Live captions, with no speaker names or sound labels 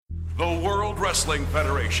The World Wrestling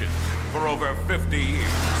Federation. For over 50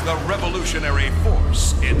 years, the revolutionary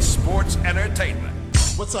force in sports entertainment.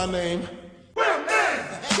 What's our name? Well, men!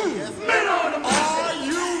 Men on the mission! Are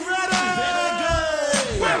you ready?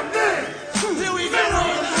 Well, men! Here we go! Men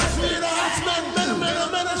on the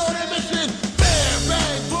mission! Bam,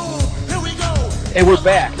 bang, boom! Here we go! And we're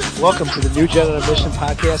back. Welcome to the New Gen on a Mission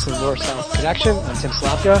podcast of the North-South Connection. I'm Tim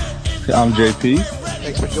Slomka. I'm JP.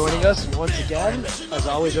 Thanks for joining us once again. As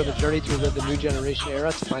always, on the journey to relive the new generation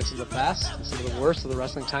era to find some of the best and some of the worst of the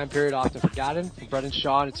wrestling time period often forgotten. From Brendan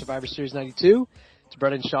Shawn at Survivor Series 92 to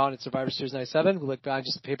Brendan Shawn at Survivor Series 97, we look beyond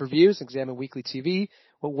just the pay-per-views, examine weekly TV,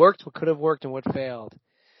 what worked, what could have worked, and what failed.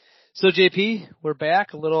 So JP, we're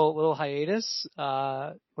back, a little hiatus.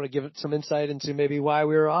 Want to give it some insight into maybe why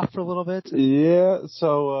we were off for a little bit? Yeah,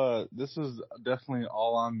 so this is definitely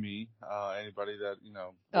all on me. Anybody that,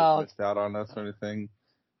 missed out on us or anything,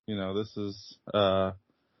 this is,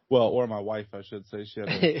 or my wife, I should say. She had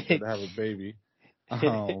to have a baby.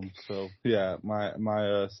 So yeah,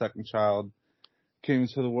 my second child came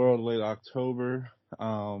into the world late October.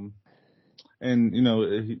 And,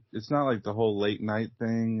 it's not like the whole late night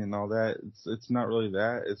thing and all that. It's not really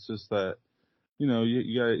that. It's just that,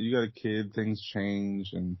 you got a kid, things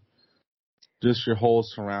change and just your whole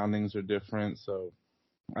surroundings are different. So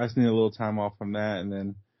I just need a little time off from that. And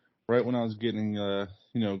then right when I was getting,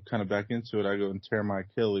 kind of back into it, I go and tear my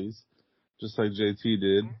Achilles, just like JT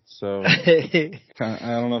did. So I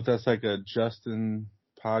don't know if that's like a Justin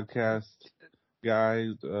podcast guy,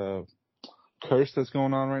 curse that's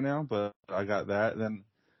going on right now, but I got that. Then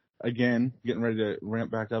again, getting ready to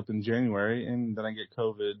ramp back up in January, and then I get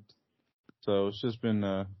COVID. So it's just been,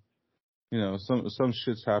 some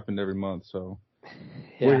shit's happened every month. So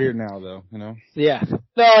we're here now, though. Yeah.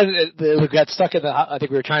 No, we got stuck in I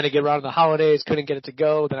think we were trying to get around the holidays, couldn't get it to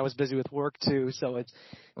go. Then I was busy with work too, so it's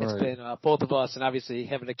right. Been both of us, and obviously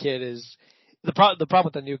having a kid is the problem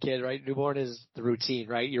with the new kid, right? Newborn is the routine,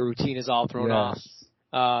 right? Your routine is all thrown off.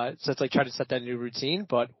 So it's like trying to set that new routine,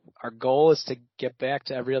 but our goal is to get back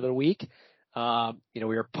to every other week. We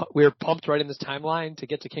were pumped right in this timeline to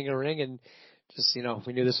get to King of the Ring, and just, we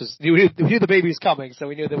knew we knew the baby was coming, so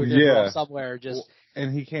we knew that we were going to go somewhere.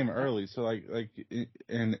 And he came early, so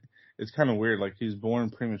and it's kind of weird. Like, he's born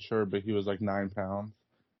premature, but he was like 9 pounds,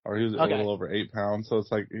 or he was a little over 8 pounds. So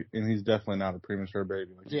it's like, and he's definitely not a premature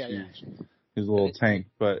baby. Like, he's huge. He's a little tank,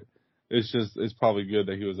 but it's probably good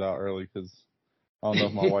that he was out early, because I don't know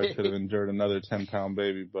if my wife could have endured another 10-pound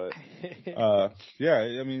baby, but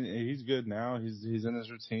he's good now. He's in his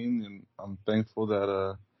routine, and I'm thankful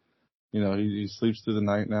that he sleeps through the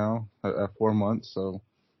night now at 4 months, so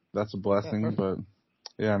that's a blessing. Yeah, but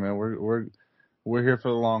yeah, man, we're here for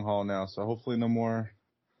the long haul now, so hopefully no more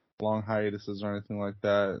long hiatuses or anything like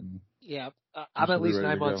that. And yeah. I'm at least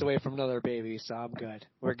 9 months away from another baby, so I'm good.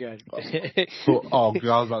 We're good. Cool. Oh,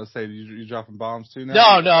 I was about to say, you dropping bombs too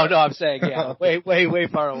now? No. I'm saying, way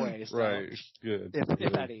far away. So, right. Good.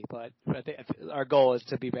 If any, but I think our goal is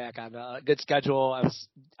to be back on a good schedule. I was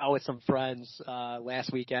out with some friends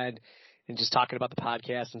last weekend and just talking about the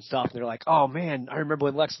podcast and stuff. And they're like, "Oh man, I remember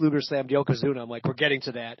when Lex Luger slammed Yokozuna." I'm like, "We're getting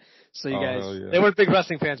to that." So you guys, they weren't big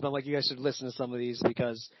wrestling fans, but I'm like, you guys should listen to some of these,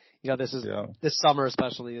 because this summer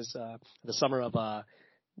especially is the summer of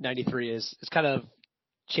 '93 is kind of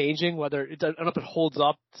changing. Whether I don't know if it holds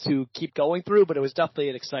up to keep going through, but it was definitely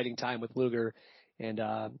an exciting time with Luger and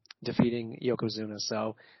defeating Yokozuna.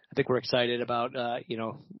 So I think we're excited about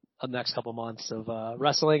the next couple months of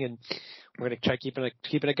wrestling, and we're going to try keeping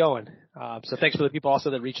it going. So thanks for the people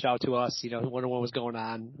also that reached out to us, wondering what was going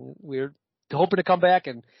on. We're hoping to come back,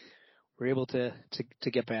 and we're able to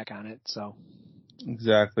get back on it. So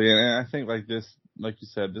exactly, and I think like this, like you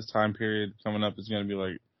said, this time period coming up is going to be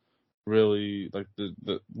like really like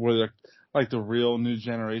the real new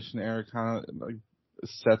generation era kind of like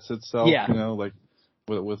sets itself. Yeah. Like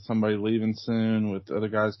with somebody leaving soon, with other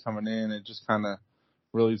guys coming in, it just kind of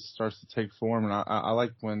really starts to take form. And I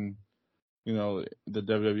like when, the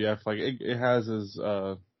WWF, like it has its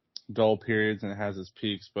dull periods and it has its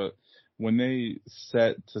peaks, but when they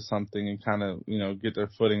set to something and kind of, get their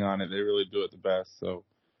footing on it, they really do it the best. So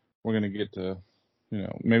we're going to get to,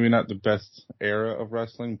 maybe not the best era of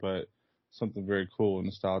wrestling, but something very cool and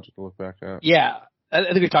nostalgic to look back at. Yeah. I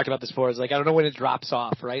think we've talked about this before. It's like, I don't know when it drops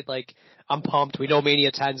off, right? Like, I'm pumped. We know Mania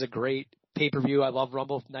 10 is a great pay-per-view. I love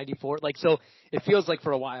Rumble 94. Like, so it feels like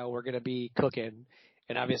for a while we're going to be cooking.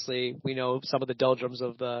 And obviously we know some of the doldrums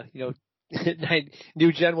of the,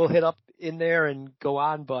 new gen will hit up in there and go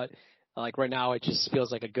on. But like right now, it just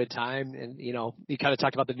feels like a good time. And, you kind of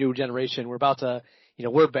talked about the new generation. We're about to,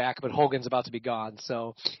 we're back, but Hogan's about to be gone.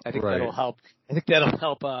 So I think that'll help. I think that'll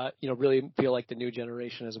help, really feel like the new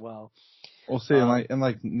generation as well. Well, see, in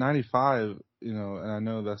like 95, and I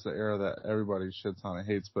know that's the era that everybody shits on and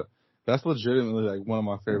hates, but that's legitimately like one of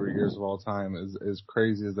my favorite years of all time, as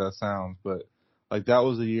crazy as that sounds. But like that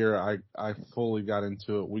was the year I fully got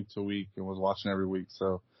into it week to week and was watching every week.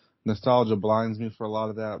 So nostalgia blinds me for a lot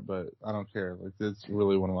of that, but I don't care. Like it's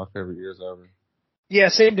really one of my favorite years ever. Yeah,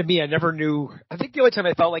 same to me. I never knew. I think the only time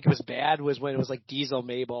I felt like it was bad was when it was like Diesel,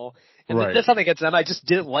 Mabel. And that's nothing against them. I just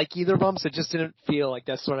didn't like either of them, so it just didn't feel like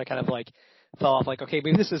that sort of kind of like fell off like, okay,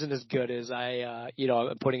 maybe this isn't as good as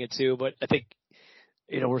I'm putting it to. But I think,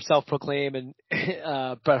 we're self-proclaimed and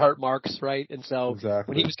Bret Hart marks, right? And so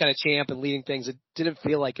when he was kind of champ and leading things, it didn't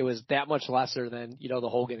feel like it was that much lesser than, the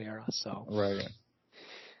Hogan era. So right.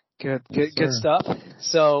 Good stuff.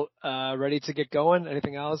 So, ready to get going?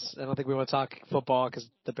 Anything else? I don't think we want to talk football because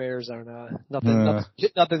the Bears are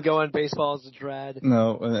nothing going. Baseball is a dread.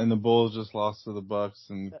 No, and the Bulls just lost to the Bucks,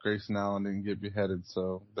 and Grayson Allen didn't get beheaded.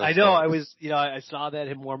 So I know. I was, I saw that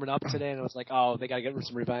him warming up today, and I was like, oh, they got to get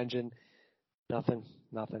some revenge, and nothing.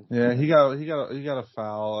 Yeah, he got a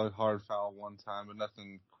foul, a hard foul one time, but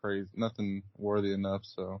nothing crazy, nothing worthy enough.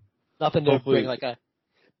 So nothing to bring like a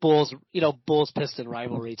Bulls Piston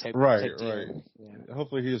rivalry type. Right. Yeah.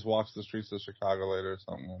 Hopefully he just walks the streets of Chicago later or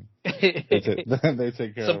something. They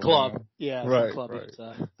take care some of club. him. Yeah, right, some club right. it's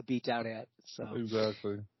beat down at. So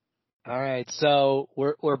exactly. All right, so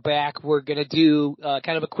we're back. We're gonna do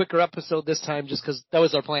kind of a quicker episode this time, just because that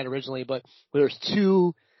was our plan originally. But there's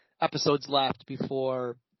 2 episodes left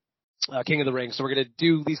before King of the Ring, so we're gonna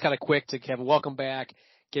do these kind of quick to have a welcome back,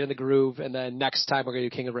 get in the groove, and then next time we're gonna do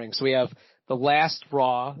King of the Ring. So we have the last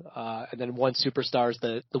Raw, and then 1 Superstars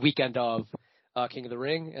the weekend of King of the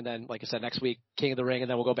Ring, and then like I said, next week King of the Ring, and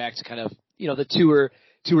then we'll go back to kind of the 2 or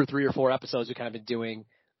 3 or 4 episodes we've kind of been doing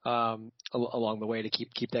along the way to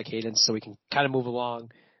keep that cadence, so we can kind of move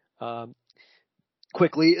along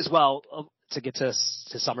quickly as well to get to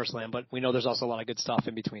SummerSlam. But we know there's also a lot of good stuff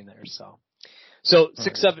in between there. So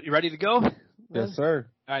 6, 7, you ready to go? Yes, sir.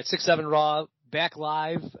 All right, 6, 7 Raw back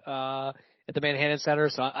live at the Manhattan Center.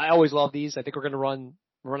 So I always love these. I think we're going to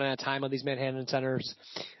run out of time on these Manhattan Centers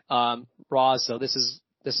Raws. So this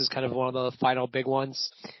is kind of one of the final big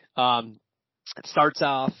ones. It starts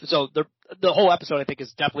off, so the whole episode I think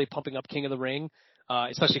is definitely pumping up King of the Ring,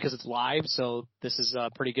 especially because it's live. So this is a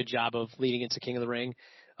pretty good job of leading into King of the Ring.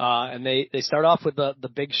 And they start off with the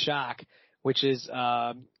big shock, which is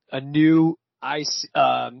a new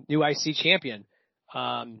IC champion.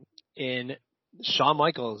 In Shawn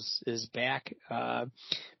Michaels is back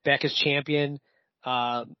as champion.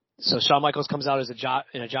 So Shawn Michaels comes out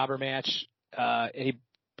in a jobber match, and he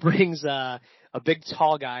brings a big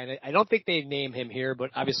tall guy, and I don't think they name him here,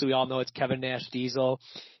 but obviously we all know it's Kevin Nash Diesel.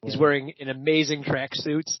 He's wearing an amazing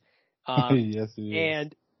tracksuit. Yes, he is.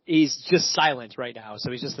 And he's just silent right now. So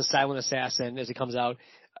he's just the silent assassin as he comes out.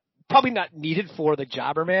 Probably not needed for the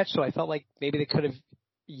jobber match, so I felt like maybe they could have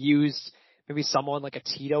used maybe someone like a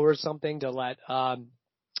Tito or something to let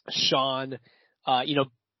Shawn,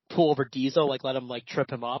 pull over Diesel, like let him like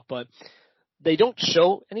trip him up, but they don't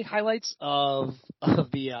show any highlights of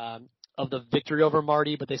the victory over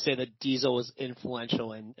Marty, but they say that Diesel was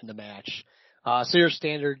influential in the match. So your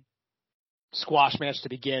standard squash match to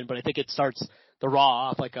begin, but I think it starts the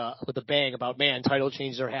Raw off with a bang about, man, title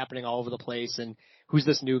changes are happening all over the place, and who's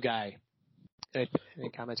this new guy? Any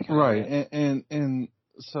comments? Right, and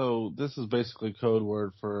so this is basically code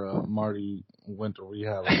word for Marty went to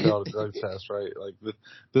rehab and failed a drug test, right? Like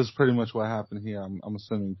this is pretty much what happened here. I'm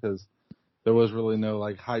assuming, because there was really no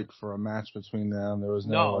like hype for a match between them. There was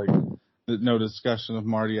no discussion of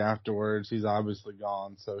Marty afterwards. He's obviously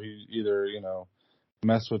gone, so he either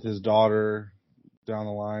messed with his daughter down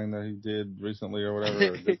the line that he did recently or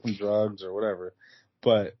whatever, or did some drugs or whatever.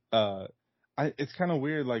 But it's kind of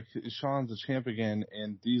weird. Like Shawn's the champ again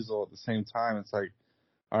and Diesel at the same time. It's like,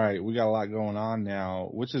 all right, we got a lot going on now,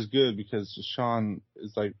 which is good because Shawn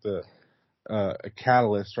is like a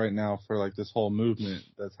catalyst right now for like this whole movement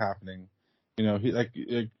that's happening.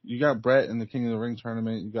 You got Brett in the King of the Ring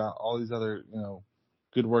tournament. You got all these other,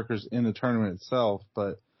 good workers in the tournament itself,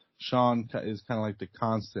 but Shawn is kind of like the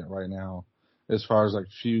constant right now as far as like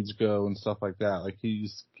feuds go and stuff like that. Like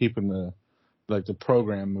he's keeping the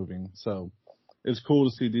program moving. So it's cool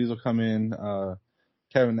to see Diesel come in.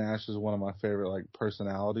 Kevin Nash is one of my favorite like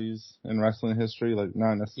personalities in wrestling history. Like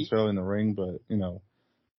not necessarily in the ring, but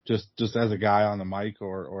just as a guy on the mic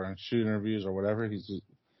or in shoot interviews or whatever. He's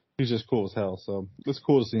just cool as hell. So it's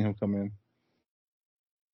cool to see him come in.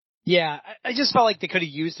 Yeah, I just felt like they could have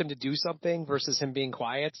used him to do something versus him being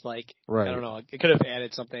quiet. Like, Right. I don't know, it could have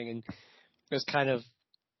added something, and it was kind of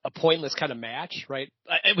a pointless kind of match, right?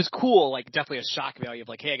 It was cool, like definitely a shock value of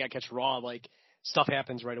like, hey, I got to catch Raw, like stuff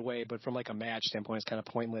happens right away, but from like a match standpoint, it's kind of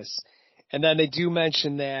pointless. And then they do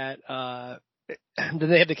mention that, then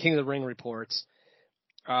they have the King of the Ring reports,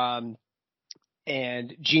 and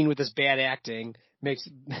Gene with this bad acting makes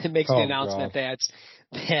the announcement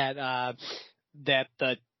God. that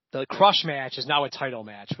the Crush match is now a title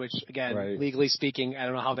match, which again, Right. legally speaking, I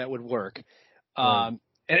don't know how that would work. Right.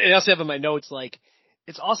 And I also have in my notes, like,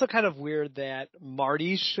 it's also kind of weird that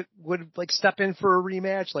Marty would like step in for a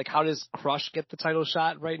rematch. Like, how does Crush get the title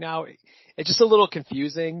shot right now? It's just a little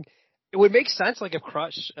confusing. It would make sense, like, if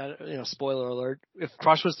Crush, spoiler alert, if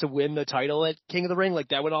Crush was to win the title at King of the Ring, like,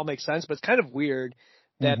 that would all make sense. But it's kind of weird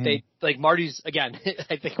that they, like, Marty's, again,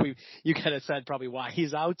 I think you kind of said probably why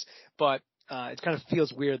he's out, but it kind of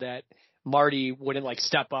feels weird that Marty wouldn't like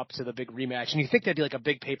step up to the big rematch. And you think that'd be like a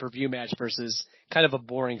big pay-per-view match versus kind of a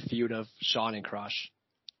boring feud of Shawn and Crush.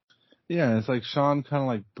 Yeah, it's like Shawn kind of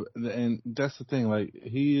like, and that's the thing, like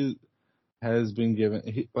he has been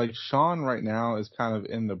given, like Shawn right now is kind of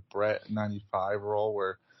in the Brett 95 role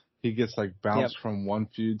where he gets like bounced from one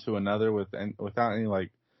feud to another without any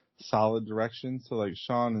like solid direction. So like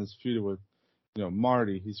Shawn is feuded with,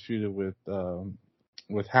 Marty, he's feuded with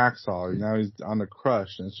Hacksaw, now he's on the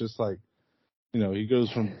Crush, and it's just like, he goes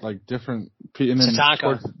from like different, and then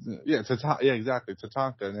Tatanka. Yeah, exactly,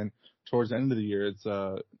 Tatanka, and then towards the end of the year, it's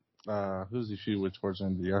who's he feud with towards the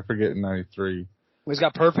end of the year? I forget in '93. He's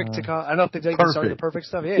got Perfect to come. I don't know if they started the Perfect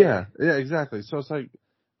stuff. Yeah, exactly. So it's like,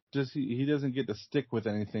 just he doesn't get to stick with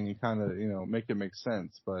anything and kind of make it make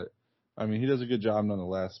sense. But I mean, he does a good job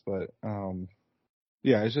nonetheless. But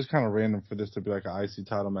yeah, it's just kind of random for this to be like an IC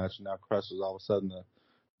title match, and now Crush is all of a sudden the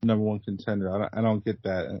number one contender. I don't get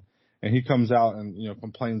that. And he comes out and,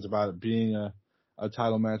 complains about it being a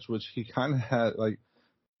title match, which he kind of had, like,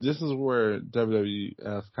 this is where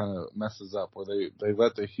WWF kind of messes up, where they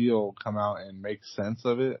let the heel come out and make sense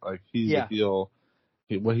of it. Like, he's a heel.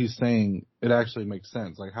 What he's saying, it actually makes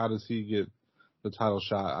sense. Like, how does he get the title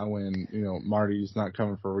shot when, Marty's not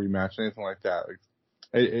coming for a rematch, anything like that?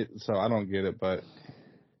 Like, so I don't get it, but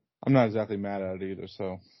I'm not exactly mad at it either,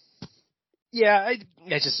 so. Yeah,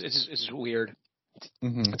 it's just weird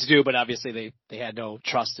to do, but obviously they had no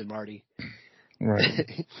trust in Marty.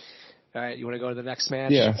 Right. All right, you want to go to the next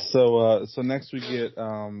match? Yeah. So next we get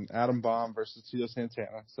Adam Bomb versus Tito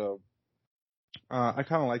Santana. So I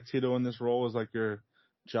kind of like Tito in this role as like your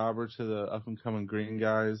jobber to the up and coming green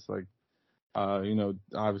guys. Like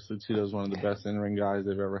obviously Tito's one of the best in ring guys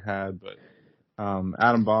they've ever had, but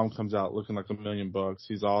Adam Bomb comes out looking like $1 million.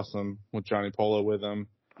 He's awesome with Johnny Polo with him.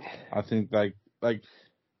 I think like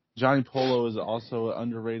Johnny Polo is also an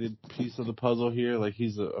underrated piece of the puzzle here. Like,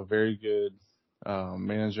 he's a very good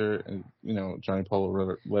manager, and Johnny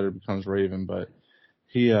Polo later becomes Raven, but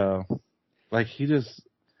he just,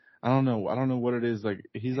 I don't know what it is. Like,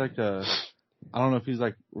 he's like I don't know if he's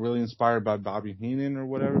like really inspired by Bobby Heenan or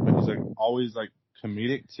whatever, but he's like always like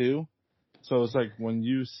comedic too. So it's like when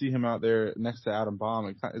you see him out there next to Adam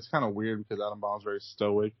Bomb, it's kind of weird because Adam Bomb's very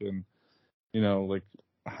stoic and like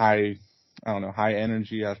high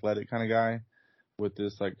energy, athletic kind of guy with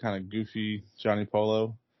this like kind of goofy Johnny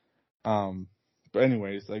Polo. But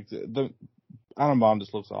anyways, like the Adam Bomb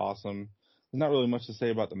just looks awesome. There's not really much to say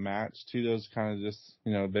about the match. Tito's kind of just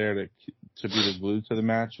there to be the glue to the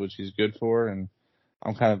match, which he's good for, and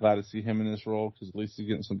I'm kind of glad to see him in this role because at least he's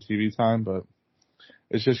getting some TV time. But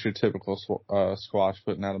it's just your typical squash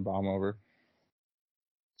putting Adam Bomb over.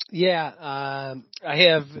 Yeah, I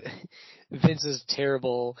have Vince's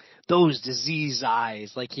terrible, those disease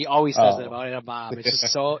eyes. Like, he always says that about Adam Bomb. It's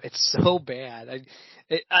just it's so bad.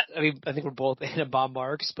 I mean, I think we're both Adam Bomb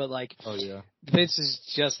marks, but like, Vince is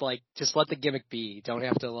just like, just let the gimmick be. You don't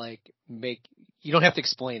have to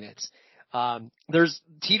explain it.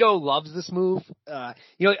 Tito loves this move. I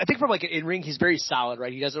think from like an in-ring, he's very solid,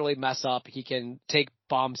 right? He doesn't really mess up. He can take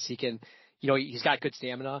bumps. He can, he's got good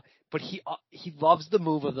stamina, but he loves the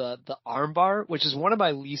move of the arm bar, which is one of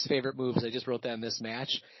my least favorite moves. I just wrote that in this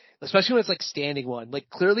match, especially when it's like standing one. Like,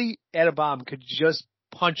 clearly Adam Bomb could just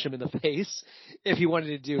punch him in the face if he wanted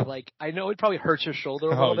to do, like, I know it probably hurts your shoulder a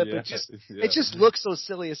little bit, but it just looks so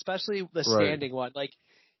silly, especially the standing one. Like,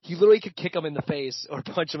 he literally could kick him in the face or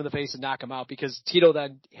punch him in the face and knock him out because Tito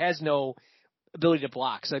then has no ability to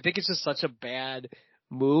block. So I think it's just such a bad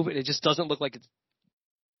move, and it just doesn't look like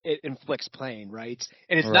it inflicts pain, right?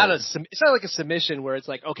 And it's not like a submission where it's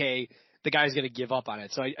like, okay, the guy's going to give up on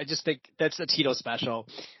it. So I just think that's a Tito special.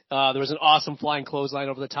 There was an awesome flying clothesline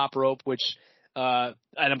over the top rope, which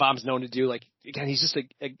Adam Bomb's known to do. Like, again, he's just a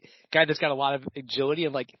guy that's got a lot of agility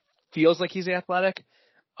and like feels like he's athletic.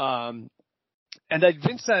 And then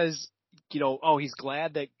Vince says, he's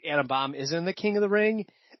glad that Adam Bomb isn't the King of the Ring.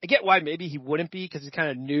 I get why maybe he wouldn't be because he's kind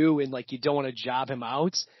of new and like you don't want to job him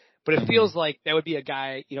out. But it feels like that would be a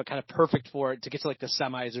guy, kind of perfect for it to get to like the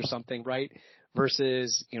semis or something, right?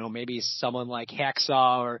 Versus, maybe someone like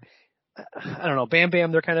Hacksaw or I don't know, Bam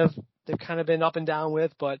Bam. They've kind of been up and down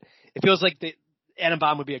with, but it feels like Adam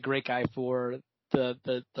Bomb would be a great guy for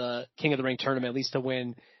the King of the Ring tournament, at least to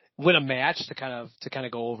win a match to kind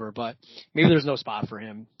of go over. But maybe there's no spot for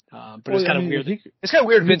him. But it's kind of weird. It's kind of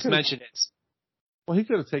weird Vince mentioned it. Well, he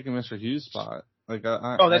could have taken Mr. Hughes' spot. Like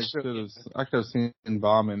I true. I could have seen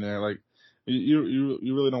Bomb in there. Like you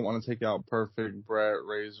really don't want to take out Perfect, Brett,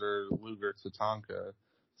 Razor, Luger, Tatanka.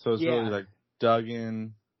 So it's really like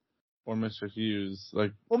Duggan or Mr. Hughes.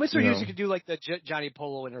 Like, well, Mr. Hughes, you could do like the Johnny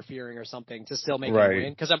Polo interfering or something to still make him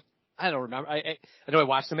win. Because I don't remember. I know I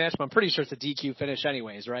watched the match, but I'm pretty sure it's a DQ finish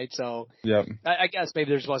anyways, right? So I guess maybe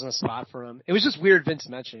there just wasn't a spot for him. It was just weird Vince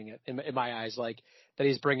mentioning it in my eyes, like that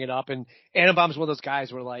he's bringing it up. And Adam Bomb's one of those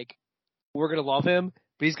guys where like we're gonna love him,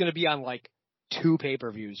 but he's gonna be on like 2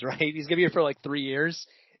 pay-per-views, right? He's gonna be here for like 3 years,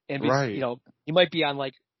 and he might be on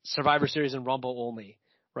like Survivor Series and Rumble only,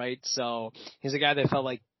 right? So he's a guy that felt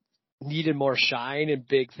like needed more shine and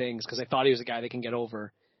big things because I thought he was a guy that can get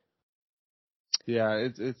over. Yeah,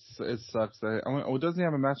 it sucks that doesn't he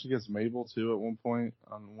have a match against Mabel too at one point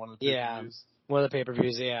on one of the pay-per-views? One of the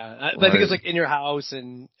pay-per-views, yeah. I think it's like in your house,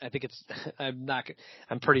 and I think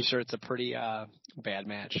I'm pretty sure it's a pretty bad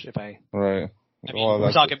match. Right. I mean,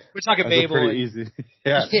 we're talking Mabel. Pretty easy.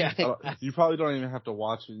 Yeah. You probably don't even have to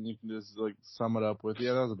watch it. You can just like sum it up with, that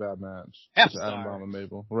was a bad match. Adam Bomb and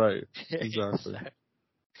Mabel. Right. Exactly.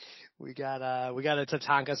 We got a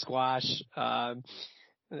Tatanka squash.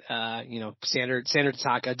 Standard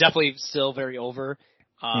Tatanka, definitely still very over.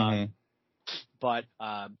 But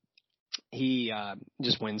he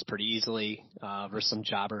just wins pretty easily versus some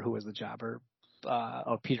jobber. Who was the jobber?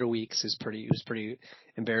 Peter Weeks, who's pretty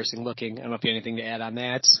embarrassing looking. I don't know if you have anything to add on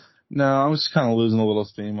that. No, I'm just kind of losing a little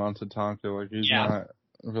steam on Tatanka. Like he's not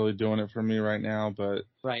really doing it for me right now, but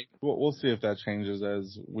we'll see if that changes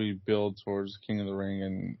as we build towards King of the Ring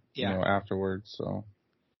and afterwards. So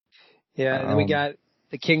and then we got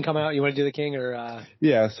the King coming out. You want to do the King or?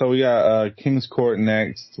 Yeah, so we got King's Court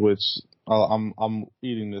next, which I'm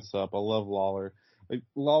eating this up. I love Lawler. Like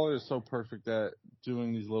Lawler is so perfect at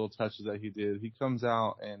doing these little touches that he did. He comes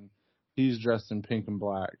out and he's dressed in pink and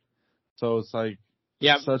black, so it's like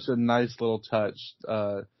such a nice little touch.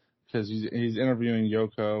 Because he's interviewing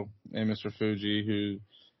Yoko and Mr. Fuji, who,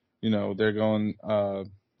 they're gonna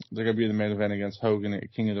be the main event against Hogan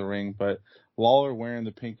at King of the Ring. But Lawler wearing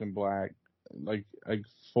the pink and black, like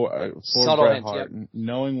for Bret Hart,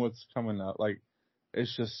 knowing what's coming up, like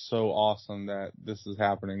it's just so awesome that this is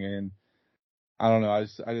happening. And I don't know, I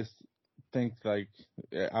just think like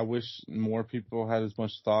I wish more people had as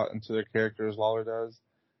much thought into their character as Lawler does.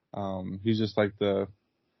 He's just like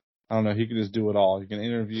I don't know, he can just do it all. He can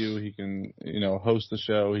interview, he can, host the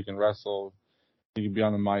show, he can wrestle, he can be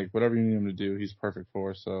on the mic, whatever you need him to do, he's perfect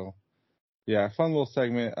for. So, yeah, fun little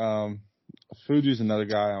segment. Fuji's another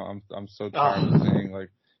guy I'm so tired of saying,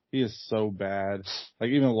 like, he is so bad.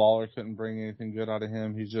 Like, even Lawler couldn't bring anything good out of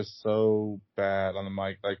him. He's just so bad on the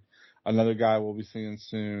mic. Like, another guy we'll be seeing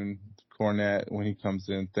soon, Cornette, when he comes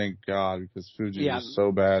in, thank God, because Fuji is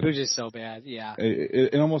so bad. Fuji's so bad, yeah.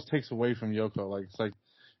 It almost takes away from Yoko. Like,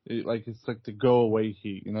 it's like the go away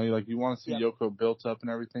heat, you want to see Yoko built up and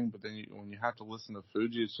everything, but then when you have to listen to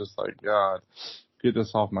Fuji, it's just like, God, get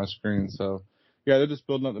this off my screen. So they're just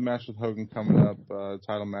building up the match with Hogan coming up,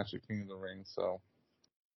 title match at King of the Ring. So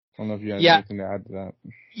I don't know if you have anything to add to that.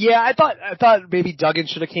 Yeah, I thought maybe Duggan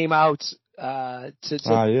should have came out like,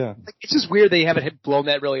 it's just weird they haven't blown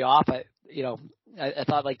that really off. I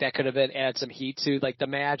thought like that could have been add some heat to like the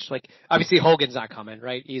match. Like obviously Hogan's not coming,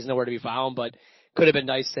 right? He's nowhere to be found, but could have been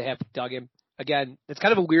nice to have Duggan. Again, it's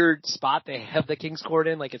kind of a weird spot they have the King's Court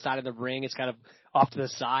in. Like, it's not in the ring. It's kind of off to the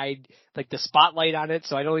side, like the spotlight on it.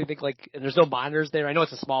 So I don't even think and there's no monitors there. I know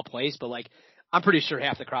it's a small place, but like, I'm pretty sure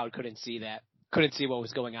half the crowd couldn't see that. Couldn't see what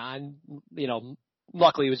was going on.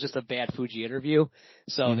 Luckily it was just a bad Fuji interview.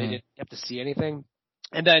 So they didn't have to see anything.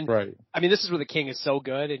 And then, I mean, this is where the King is so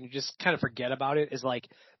good and you just kind of forget about it, is like,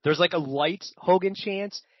 there's like a light Hogan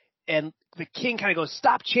chant. And the King kind of goes,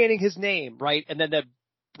 stop chanting his name, right? And then that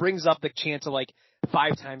brings up the chant to like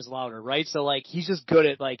 5 times louder, right? So like he's just good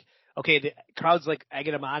at like, okay, the crowd's like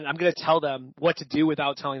egging him on. I'm going to tell them what to do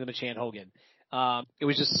without telling them to chant Hogan. It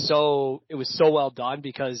was so well done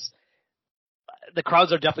because the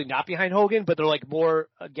crowds are definitely not behind Hogan, but they're like more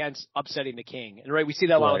against upsetting the King. And right, we see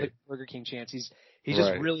that a lot with the Burger King chants. He's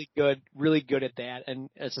just really good at that. And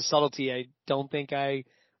it's a subtlety I don't think I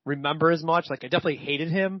remember as much. Like I definitely hated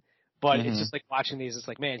him, but it's just like watching these. It's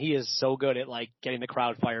like, man, he is so good at like getting the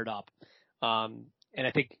crowd fired up. And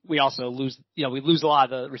I think we also lose a lot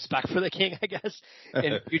of the respect for the King, I guess,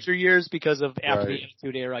 in future years because of after the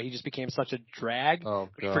Attitude Era, he just became such a drag. Oh,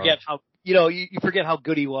 God. You forget how, you forget how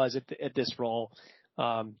good he was at this role.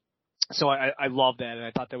 So I love that. And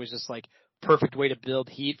I thought that was just like perfect way to build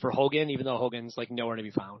heat for Hogan, even though Hogan's like nowhere to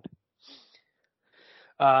be found.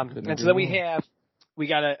 And so then we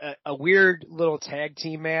got a weird little tag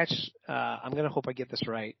team match. I'm going to hope I get this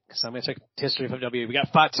right because I'm going to check history of WWE. We got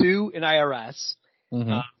Fatu and IRS.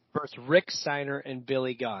 Versus Rick Steiner and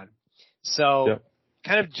Billy Gunn. So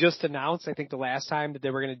kind of just announced, I think the last time that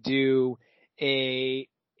they were going to do a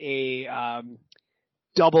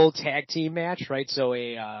double tag team match, right? So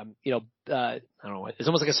I don't know, it's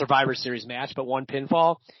almost like a Survivor Series match, but one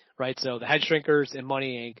pinfall, right? So the Head Shrinkers and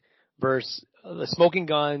Money Inc. versus the Smoking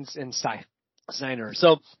Guns and Steiner.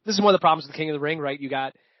 So this is one of the problems with the King of the Ring, right? You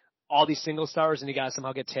got all these single stars and you got to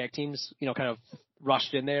somehow get tag teams, kind of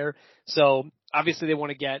rushed in there. So obviously they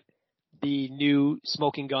want to get the new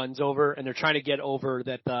Smoking Guns over, and they're trying to get over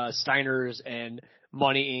that the Steiners and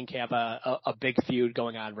Money Inc. have a big feud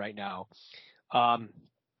going on right now.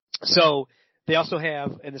 So they also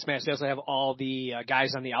have, in this match, they also have all the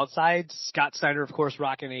guys on the outside. Scott Steiner, of course,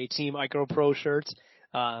 rocking a Team Icro Pro shirt.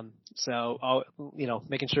 So,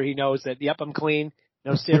 making sure he knows that, yep, I'm clean.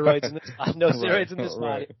 No steroids in this, steroids in this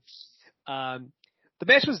body. The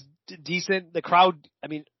match was decent. The crowd, I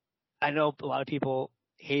mean, I know a lot of people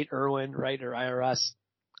hate Irwin, right, or IRS.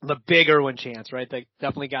 The big Irwin chants, right? They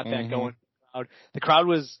definitely got that going. The crowd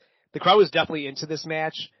was definitely into this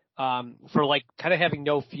match, for like kind of having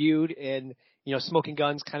no feud and, Smoking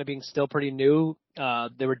Guns kind of being still pretty new.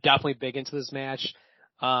 They were definitely big into this match.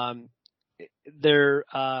 The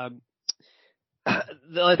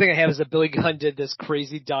only thing I have is that Billy Gunn did this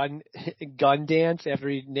crazy gun dance after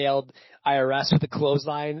he nailed IRS with a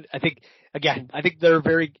clothesline. I think they're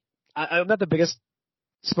very, I'm not the biggest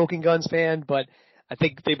Smoking Guns fan, but I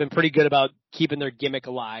think they've been pretty good about keeping their gimmick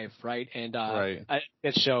alive, right? And,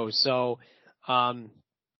 it shows. So, and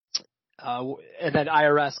then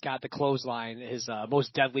IRS got the clothesline, his,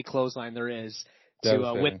 most deadly clothesline there is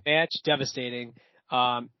to win the match. Devastating.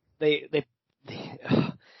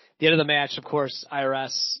 The end of the match, of course,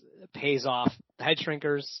 IRS pays off the Head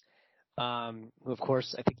Shrinkers, who of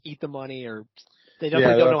course I think eat the money, or they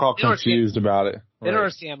definitely don't know. All confused about it. They don't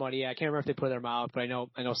understand money. Yeah, I can't remember if they put it in their mouth, but I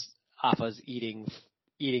know Afa's eating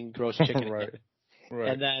gross chicken. Right.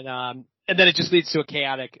 And then it just leads to a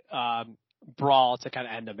chaotic brawl to kind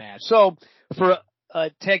of end the match. So for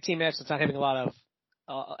a tag team match that's not having a lot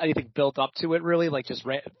of anything built up to it, really, like just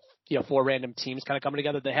four random teams kind of coming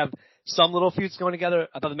together. They have some little feuds going together.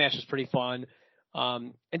 I thought the match was pretty fun.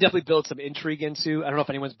 And definitely built some intrigue into. I don't know if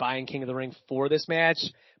anyone's buying King of the Ring for this match,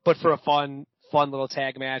 but for a fun little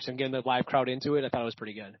tag match and getting the live crowd into it, I thought it was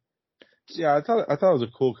pretty good. Yeah, I thought it was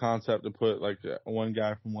a cool concept to put like one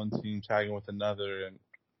guy from one team tagging with another, and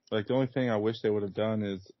like the only thing I wish they would have done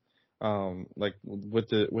is like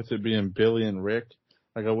with it being Billy and Rick.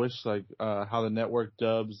 Like I wish like how the network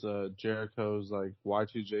dubs Jericho's like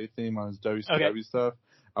Y2J theme on his WCW stuff.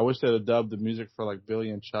 I wish they'd have dubbed the music for like Billy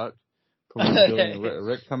and Chuck for when Billy and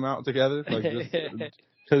Rick come out together. Like because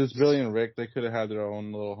it's Billy and Rick, they could have had their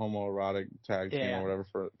own little homoerotic tag team or whatever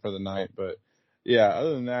for the night. But yeah,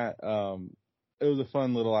 other than that, it was a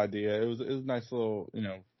fun little idea. It was a nice little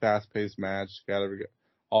fast paced match. Got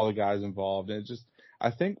all the guys involved, and it just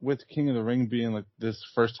I think with King of the Ring being like this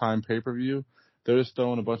first time pay per view. They're just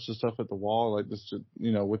throwing a bunch of stuff at the wall, like this,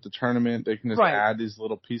 with the tournament, they can just add these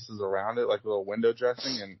little pieces around it, like a little window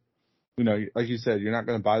dressing. And, like you said, you're not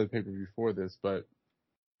going to buy the pay-per-view for this, but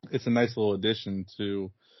it's a nice little addition to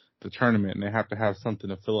the tournament, and they have to have something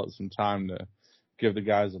to fill up some time to give the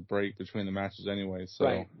guys a break between the matches anyway.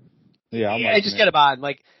 So, yeah, I just get them on.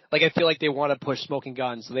 Like I feel like they want to push Smoking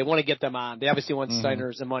Guns, so they want to get them on. They obviously want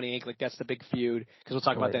Steiners and Money Inc. Like that's the big feud because we'll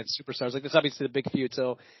talk about that in Superstars. Like that's obviously the big feud.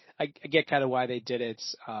 So I get kind of why they did it.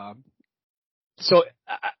 So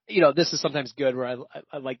this is sometimes good where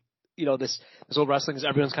I like this old wrestling is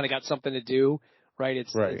everyone's kind of got something to do, right?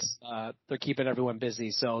 It's they're keeping everyone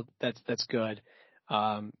busy, so that's good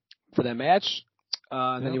for that match.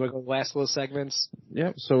 And then you want to go to the last little segments.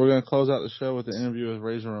 Yep. So we're going to close out the show with the interview with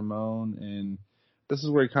Razor Ramon, and this is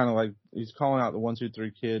where he kind of like he's calling out the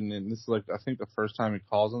 1-2-3 Kid, and this is like I think the first time he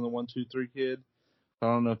calls him the 1-2-3 Kid. I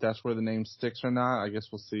don't know if that's where the name sticks or not. I guess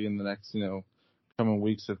we'll see in the next coming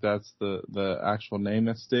weeks if that's the actual name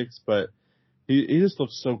that sticks. But he just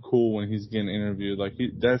looks so cool when he's getting interviewed. Like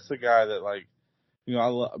that's the guy that, like, you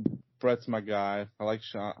know, Brett's my guy. I like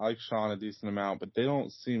Sean a decent amount, but they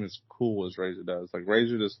don't seem as cool as Razor does. Like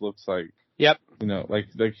Razor just looks like, Yep. you know, like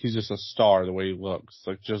he's just a star the way he looks,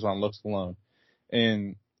 like just on looks alone.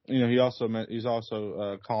 And you know, he's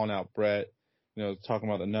also calling out Brett, you know, talking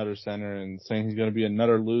about the Nutter Center and saying he's going to be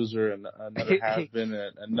another loser and another has-been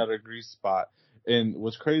and another grease spot. And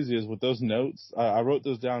what's crazy is with those notes, I wrote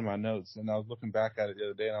those down in my notes, and I was looking back at it the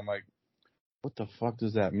other day, and I'm like, what the fuck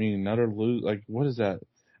does that mean? Nutter lose? Like, what is that?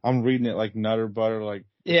 I'm reading it like Nutter Butter, like,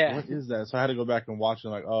 yeah. What is that? So I had to go back and watch it,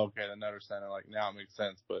 like, oh, okay, the Nutter Center, like, now it makes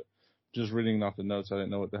sense. But just reading off the notes, I didn't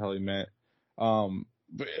know what the hell he meant.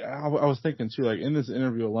 But I was thinking, too, like, in this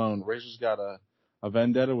interview alone, Razor's got a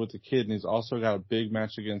vendetta with the kid, and he's also got a big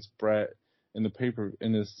match against Brett in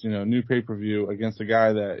this, you know, new pay-per-view against a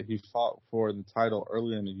guy that he fought for the title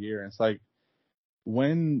earlier in the year. And it's like,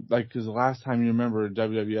 because the last time you remember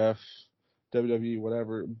WWF, WWE,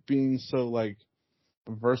 whatever, being so, like,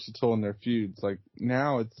 versatile in their feuds. Like,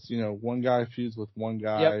 now it's, you know, one guy feuds with one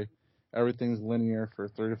guy. Yep. Everything's linear for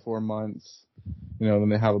 3 to 4 months. You know, then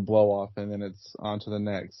they have a blow-off, and then it's on to the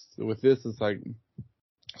next. With this, it's like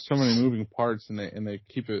so many moving parts, and they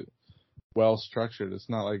keep it well-structured. It's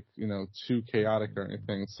not like, you know, too chaotic or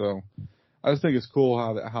anything. So I just think it's cool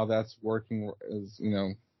how that's working as, you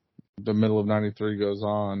know, the middle of 93 goes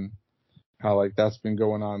on, how, like, that's been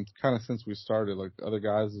going on kind of since we started. Like, other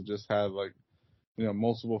guys have just had, like, you know,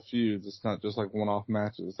 multiple feuds. It's not just like one-off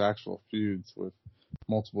matches. It's actual feuds with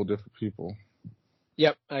multiple different people.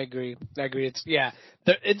 Yep, I agree. It's the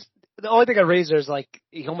only thing on Razor is, like,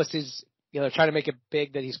 he almost is, you know, trying to make it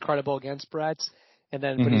big that he's credible against Brett, and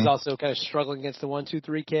then but he's also kind of struggling against the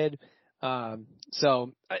 1-2-3 kid.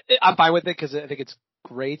 So I'm fine with it because I think it's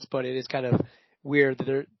great, but it is kind of weird that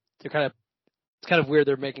it's kind of weird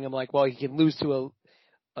they're making him like, well, he can lose to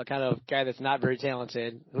a kind of guy that's not very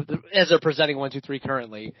talented, as they're presenting 1-2-3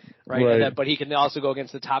 currently, right? But he can also go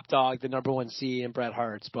against the top dog, the number 1 seed, and Bret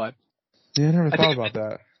Hart's. But yeah, I never thought about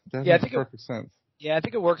that. That makes perfect sense. Yeah, I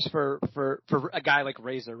think it works for a guy like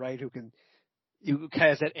Razor, right? Who kind of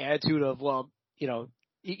has that attitude of, well, you know,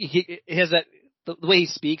 he has that, the way he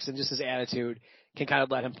speaks and just his attitude can kind of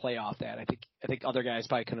let him play off that. I think other guys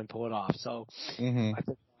probably couldn't pull it off. So I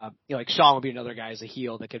think you know, like Shawn would be another guy as a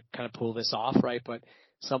heel that could kind of pull this off, right? But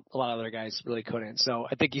a lot of other guys really couldn't. So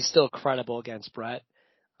I think he's still credible against Brett.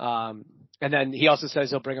 And then he also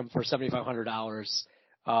says he'll bring him for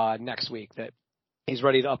 $7,500 next week. That he's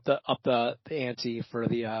ready to up the ante for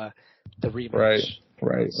the rematch.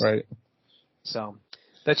 Right. So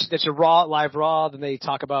that's your live Raw. Then they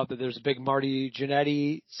talk about that there's a big Marty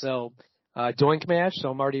Jannetty Doink match.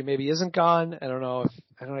 So Marty maybe isn't gone. I don't know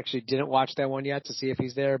didn't watch that one yet to see if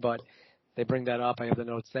he's there, but they bring that up. I have the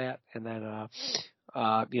notes that, and then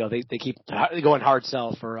you know, they keep going hard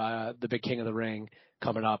sell for the big King of the Ring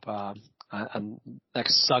coming up on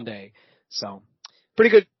next Sunday. So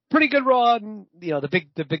pretty good Raw. And, you know, the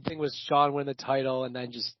big thing was Shawn winning the title, and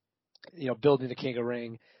then just, you know, building the King of the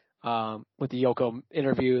Ring with the Yoko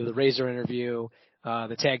interview, the Razor interview,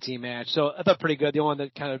 the tag team match. So I thought pretty good. The only one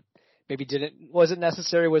that kind of maybe wasn't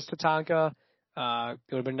necessary was Tatanka. It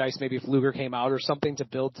would have been nice maybe if Luger came out or something to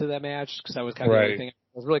build to that match, because that was kind of the thing. It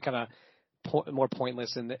was really kind of more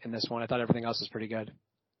pointless in this one. I thought everything else was pretty good.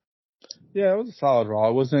 Yeah, it was a solid Raw.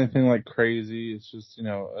 It wasn't anything like crazy. It's just, you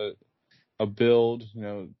know, a build. You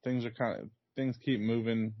know, things keep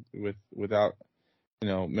moving without, you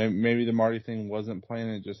know, maybe the Marty thing wasn't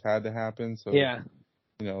planned. It just had to happen. So yeah,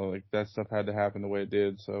 you know, like that stuff had to happen the way it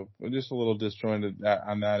did. So just a little disjointed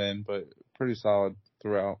on that end, but pretty solid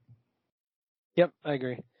throughout. Yep, I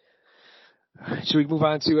agree. Should we move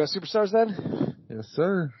on to Superstars then? Yes,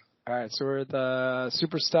 sir. All right, so we're at the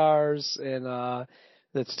Superstars, and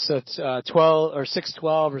it's 12 or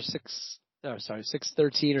 612 or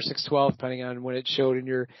 613 or 612, depending on when it showed in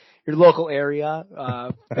your local area.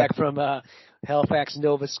 Back from Halifax,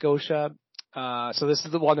 Nova Scotia. So this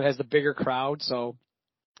is the one that has the bigger crowd. So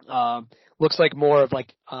looks like more of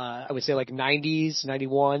like I would say like 90s,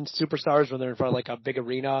 91 Superstars when they're in front of like a big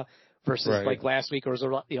arena. Versus like last week, or was it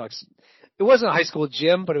wasn't a high school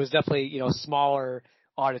gym, but it was definitely, you know, smaller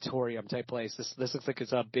auditorium type place. This looks like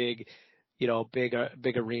it's a big, you know, big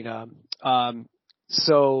arena.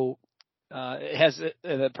 So it has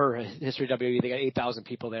per history WWE, they got 8,000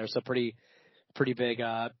 people there, so pretty big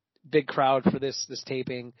crowd for this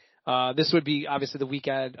taping. This would be obviously the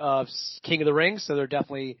weekend of King of the Ring, so they're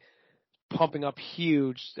definitely pumping up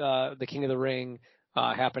huge the King of the Ring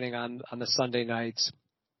happening on the Sunday nights.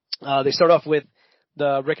 They start off with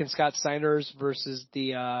the Rick and Scott Steiners versus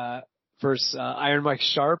Iron Mike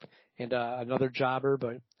Sharp and another jobber,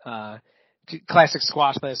 but classic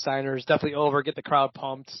squash by the Steiners. Definitely over, get the crowd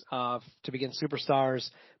pumped to begin Superstars,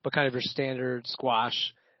 but kind of your standard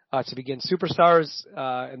squash to begin Superstars.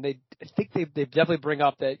 And I think they definitely bring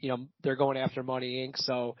up that, they're going after Money Inc.,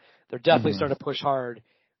 so they're definitely starting to push hard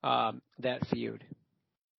that feud.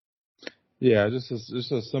 Yeah, just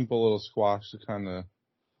a simple little squash to kind of,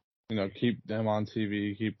 keep them on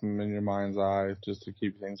TV, keep them in your mind's eye, just to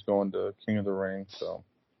keep things going to King of the Ring. So.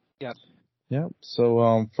 Yep. Yep.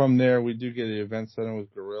 So from there, we do get the event center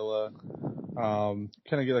with Gorilla. Kind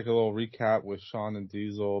of get like a little recap with Shawn and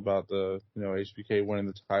Diesel about the HBK winning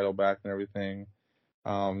the title back and everything.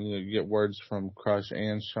 You get words from Crush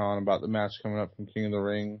and Shawn about the match coming up from King of the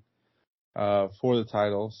Ring for the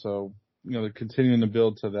title. So they're continuing to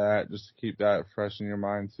build to that just to keep that fresh in your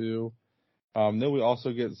mind too. Then we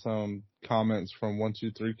also get some comments from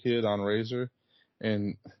 1-2-3 Kid on Razor,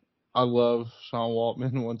 and I love Sean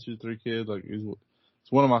Waltman, 1-2-3 Kid. Like he's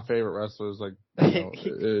one of my favorite wrestlers. Like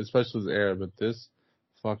especially his era. But this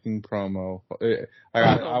fucking promo,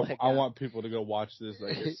 I want people to go watch this.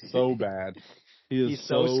 Like it's so bad. He's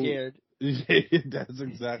so scared. That's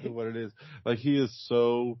exactly what it is. Like he is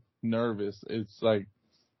so nervous. It's like,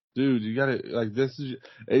 dude, you gotta like this is.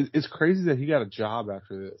 It's crazy that he got a job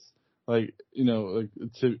after this. Like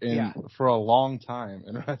for a long time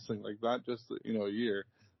in wrestling. Like not just a year.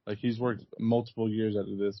 Like, he's worked multiple years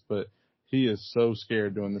after this, but he is so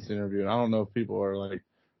scared doing this interview. And I don't know if people are, like,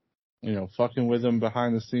 fucking with him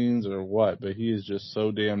behind the scenes or what, but he is just so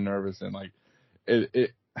damn nervous. And, like,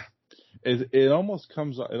 it almost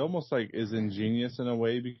like is ingenious in a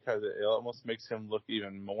way because it almost makes him look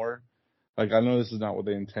even more. Like, I know this is not what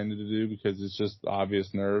they intended to do because it's just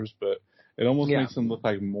obvious nerves, but it almost makes him look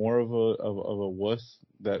like more of a wuss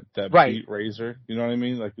that beat Razor. You know what I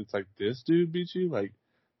mean? Like, it's like, this dude beat you? Like,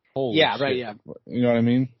 holy shit. Right, yeah. You know what I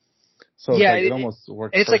mean? So it almost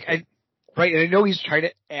works. It's perfect. Right, and I know he's trying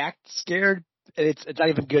to act scared, and it's not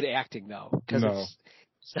even good acting though, because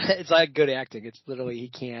it's not good acting. It's literally he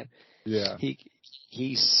can't. Yeah.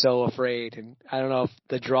 He's so afraid, and I don't know if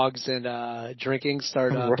the drugs and drinking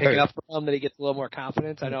start picking up for him that he gets a little more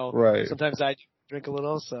confidence. I know sometimes I drink a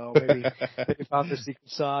little, so maybe found the secret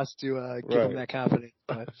sauce to give him that confidence.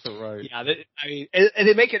 But yeah, I mean, and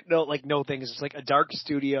they make it no thing. It's just like a dark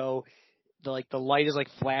studio. The light is like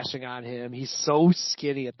flashing on him. He's so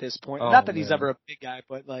skinny at this point. Not that he's ever a big guy,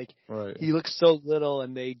 but like he looks so little,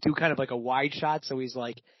 and they do kind of like a wide shot, so he's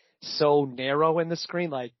like so narrow in the screen.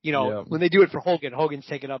 Like, when they do it for Hogan's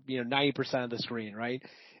taking up, 90% of the screen, right?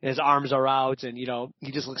 And his arms are out, and,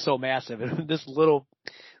 he just looks so massive. And this little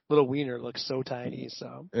wiener looks so tiny,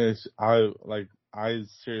 so. I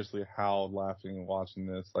seriously howled laughing and watching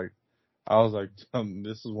this. Like, I was like,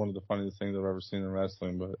 this is one of the funniest things I've ever seen in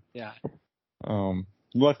wrestling, but. Yeah.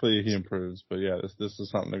 Luckily he improves, but yeah, this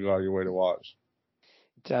is something to go out of your way to watch.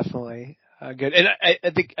 Definitely. Good. And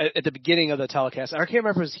I think at the beginning of the telecast, I can't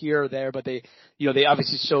remember if it was here or there, but they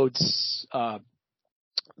obviously showed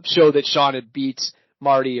that Shawn had beat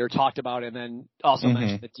Marty or talked about it, and then also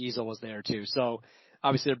mentioned that Diesel was there too. So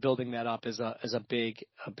obviously they're building that up as a big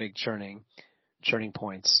churning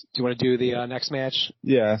points. Do you want to do the next match?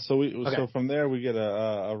 Yeah. So so from there we get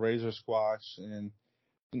a Razor squash, and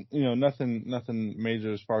nothing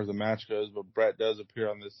major as far as the match goes, but Brett does appear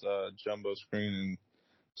on this jumbo screen and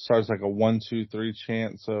starts like a 1-2-3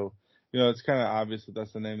 chant. So, it's kind of obvious that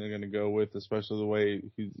that's the name they're going to go with, especially the way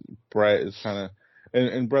Brett is kind of,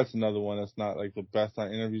 and Brett's another one that's not like the best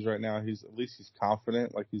on interviews right now. He's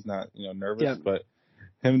confident, like he's not, nervous, but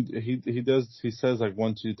he says like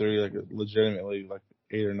 1-2-3, like legitimately like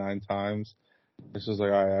 8 or 9 times. It's just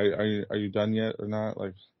like, all right, are you done yet or not?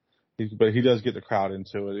 Like, but he does get the crowd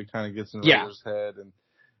into it. It kind of gets in Razor's head, and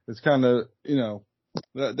it's kind of,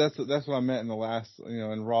 that's what I meant in the last,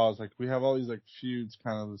 in Raw. Is like we have all these like feuds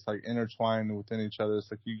kind of just like intertwined within each other. It's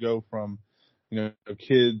like you go from, a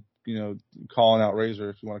kid, calling out Razor,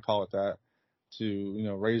 if you want to call it that,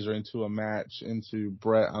 to, Razor into a match, into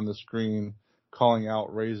Brett on the screen calling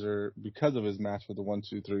out Razor because of his match with the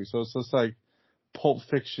 1-2-3. So it's just like Pulp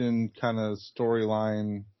Fiction kind of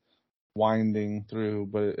storyline winding through,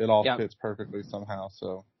 but it all fits perfectly somehow.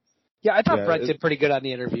 So yeah, I thought Brett did pretty good on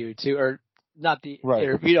the interview too, or not the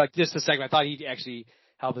interview, like just the segment. I thought he actually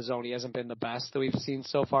held his own. He hasn't been the best that we've seen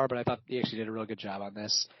so far, but I thought he actually did a real good job on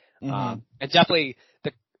this. And definitely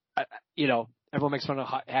everyone makes fun of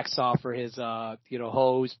Hacksaw for his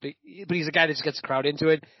hose, but he's a guy that just gets the crowd into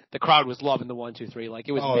it. The crowd was loving the 1-2-3, like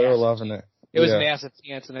it was. Oh, they were loving it. It was massive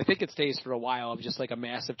chants, and I think it stays for a while of just like a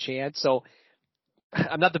massive chant. So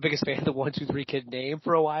I'm not the biggest fan of the 1, 2, 3 Kid name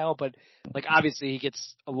for a while, but like obviously he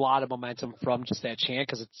gets a lot of momentum from just that chant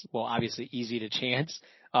because it's obviously easy to chant,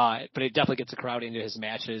 but it definitely gets the crowd into his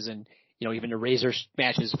matches and even the Razor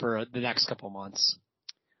matches for the next couple months.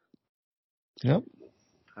 Yep.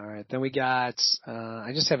 All right, then we got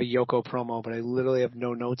I just have a Yoko promo, but I literally have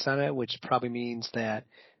no notes on it, which probably means that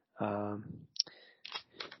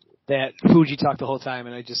that Fuji talked the whole time,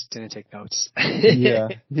 and I just didn't take notes. yeah,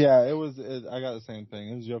 it was. I got the same thing.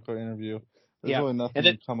 It was a Yoko interview. There's really nothing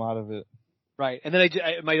to come out of it. Right, and then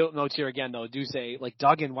my notes here again though do say like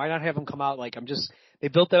Duggan, why not have him come out? Like they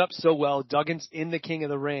built that up so well. Duggan's in the King of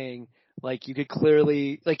the Ring. Like make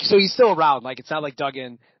he's still around. Like it's not like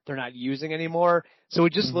Duggan they're not using anymore. So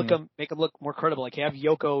it just make him look more credible. Like have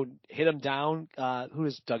Yoko hit him down. Who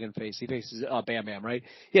does Duggan face? He faces Bam Bam, right?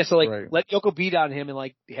 Yeah. So let Yoko beat on him and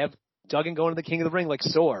like have Duggan go into the King of the Ring like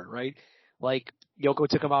sore, right? Like Yoko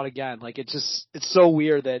took him out again. Like it's so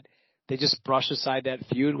weird that they just brushed aside that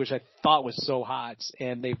feud, which I thought was so hot,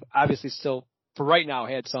 and they've obviously still for right now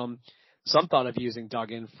had some thought of using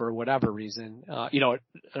Duggan for whatever reason. I don't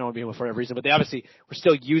want to be able for whatever reason, but they obviously were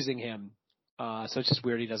still using him. So it's just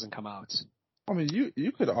weird he doesn't come out. I mean,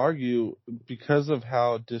 you could argue because of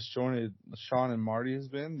how disjointed Sean and Marty has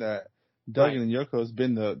been that Duggan and Yoko has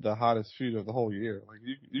been the hottest feud of the whole year. Like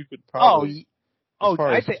you could probably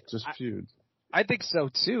feud. I think so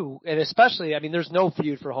too, and especially there's no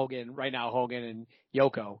feud for Hogan right now. Hogan and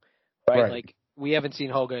Yoko, right? Like we haven't seen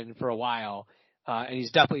Hogan for a while, and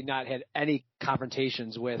he's definitely not had any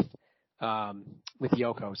confrontations with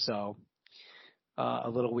Yoko. So a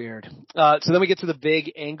little weird. So then we get to the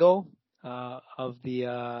big angle of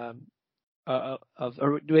the.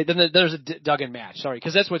 There's a Duggan match. Sorry,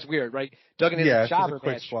 because that's what's weird, right? Duggan is a jobber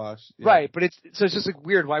quick match, squash, right? But it's just like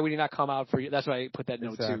weird. Why would he not come out for you? That's why I put that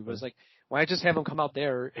note too. But it's like, why not just have him come out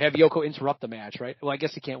there, have Yoko interrupt the match, right? Well, I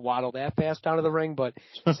guess he can't waddle that fast down to the ring, but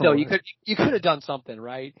still, you could have done something,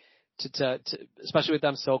 right? To especially with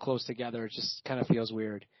them so close together, it just kind of feels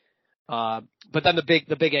weird. But then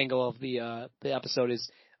the big angle of the episode is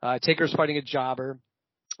Taker's fighting a jobber.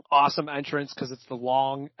 Awesome entrance because it's the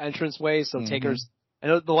long entrance way. So Taker's, I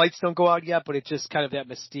know the lights don't go out yet, but it's just kind of that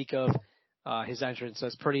mystique of his entrance. So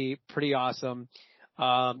it's pretty awesome.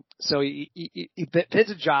 So he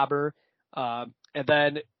pins a jobber, and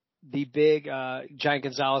then the big Giant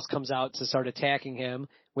Gonzalez comes out to start attacking him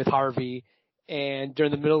with Harvey. And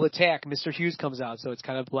during the middle of the attack, Mr. Hughes comes out. So it's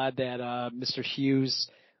kind of glad that Mr. Hughes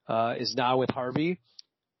is now with Harvey.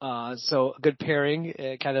 So a good pairing.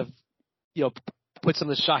 It kind of put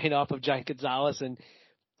some of the shine off of Giant Gonzalez and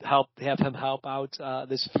have him help out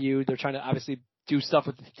this feud. They're trying to obviously do stuff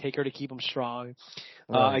with Taker to keep him strong.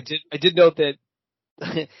 I did note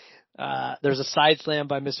that there's a side slam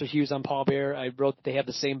by Mr. Hughes on Paul Bear. I wrote that they have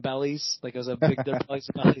the same bellies. Like it was a big their bellies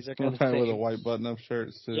are kind of the same. With a white button up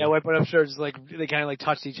shirts too. Yeah, white button up shirts. Like they kind of like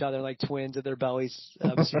touched each other like twins at their bellies.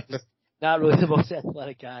 Not really the most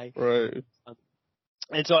athletic guy. Right.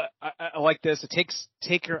 And so I like this. It takes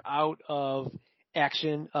Taker out of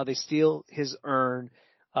action. They steal his urn.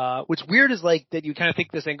 What's weird is like that you kind of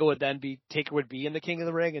think this angle would then be Taker would be in the King of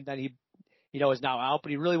the Ring and then he, is now out, but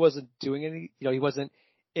he really wasn't doing any, he wasn't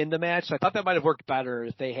in the match. So I thought that might have worked better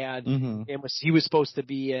if they had, he was supposed to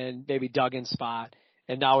be in maybe Duggan's spot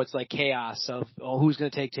and now it's like chaos of, who's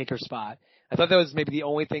going to take Taker's spot. I thought that was maybe the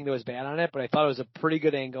only thing that was bad on it, but I thought it was a pretty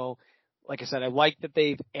good angle. Like I said, I like that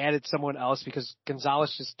they've added someone else because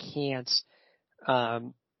Gonzalez just can't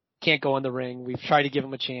go in the ring. We've tried to give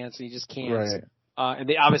him a chance and he just can't. Right. And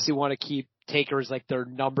they obviously want to keep Taker as like their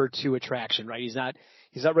number 2 attraction, right? He's not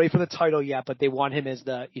ready for the title yet, but they want him as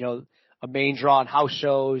the, a main draw on house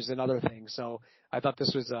shows and other things. So I thought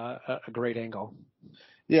this was a great angle.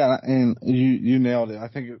 Yeah. And you nailed it. I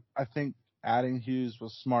think adding Hughes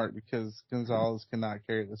was smart because Gonzalez cannot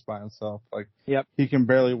carry this by himself. Like, he can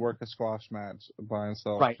barely work a squash match by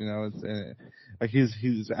himself. Right. It's like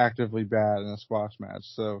he's actively bad in a squash match.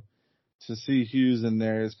 So to see Hughes in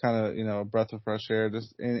there is kind of, a breath of fresh air.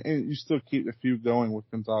 And you still keep the feud going with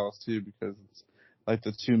Gonzalez too because it's like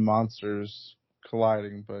the two monsters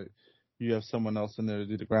colliding, but you have someone else in there to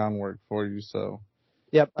do the groundwork for you. So.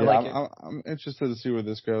 I like it. I'm interested to see where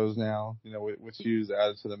this goes now, with Hughes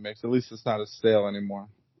added to the mix. At least it's not as stale anymore.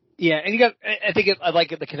 Yeah, and I like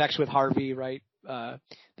the connection with Harvey, right? That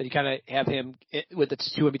you kind of have him with the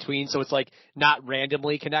two in between, so it's like not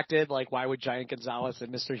randomly connected. Like, why would Giant Gonzalez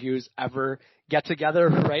and Mr. Hughes ever get together,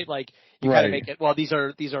 right? Like, you kind of make it. Well, these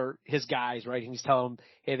are his guys, right? And he's telling them,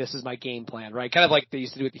 hey, this is my game plan, right? Kind of like they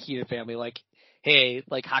used to do with the Heenan family, like, hey,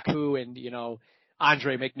 like Haku and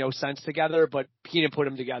Andre make no sense together, but Heenan put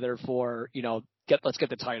them together for let's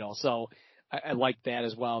get the title. So I like that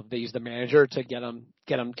as well. They use the manager to get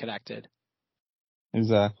them connected.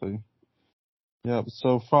 Exactly. Yep.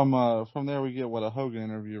 So from there we get a Hogan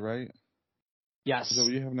interview, right? Yes. Is that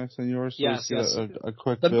what you have next on yours? So Yes. let's get a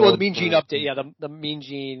quick the build. Mean Gene update. Yeah, the Mean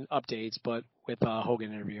Gene updates, but with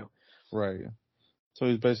Hogan interview. Right. So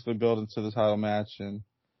he's basically building to the title match, and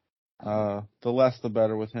the less the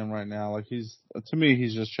better with him right now. Like to me,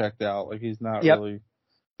 he's just checked out. Like he's not really,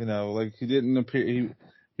 like he didn't appear.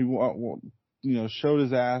 He showed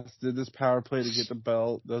his ass, did this power play to get the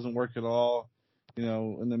belt, doesn't work at all.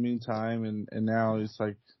 In the meantime, and now he's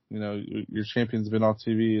like, your champion's been off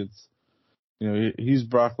TV. It's, he's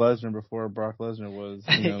Brock Lesnar before Brock Lesnar was,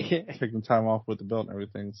 taking time off with the belt and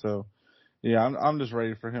everything. So, yeah, I'm just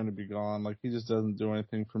ready for him to be gone. Like, he just doesn't do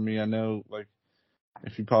anything for me. I know, like,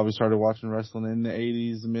 if you probably started watching wrestling in the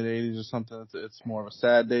 80s, the mid 80s or something, it's more of a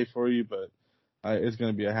sad day for you, but it's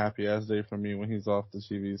going to be a happy ass day for me when he's off the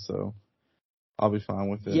TV. So I'll be fine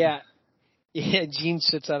with it. Yeah. Yeah, Gene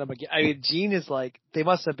shits on him again. I mean, Gene is like, they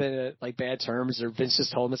must have been at like bad terms, or Vince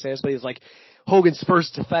just told him to say this, but he's like, Hogan's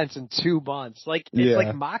first defense in 2 months. Like, it's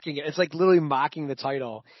like mocking it. It's like literally mocking the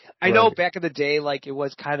title. I know back in the day, like, it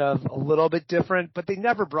was kind of a little bit different, but they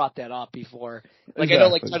never brought that up before. Like, exactly. I know,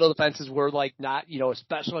 like, title defenses were like not,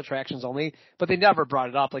 special attractions only, but they never brought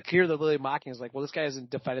it up. Like, here they're literally mocking. It's like, well, this guy hasn't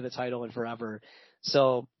defended the title in forever.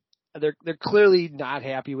 So they're clearly not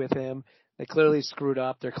happy with him. They clearly screwed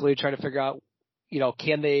up. They're clearly trying to figure out,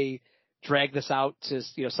 can they drag this out to,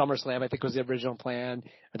 SummerSlam, I think was the original plan.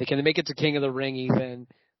 Can they make it to King of the Ring even?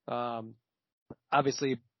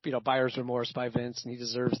 Obviously, buyer's remorse by Vince, and he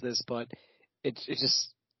deserves this, but it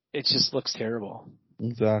just looks terrible.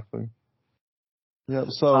 Exactly. Yeah.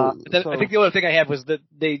 So, I think the other thing I had was that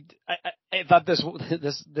I thought this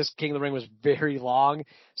King of the Ring was very long.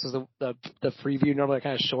 So the preview normally are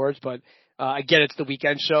kind of short, but I get it's the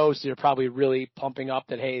weekend show, so you're probably really pumping up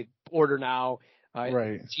that, hey, order now.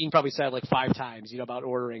 Right. Gene probably said it like 5 times, about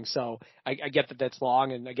ordering. So I get that that's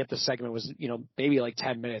long, and I get the segment was, maybe like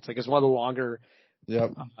 10 minutes. Like, it's one of the longer,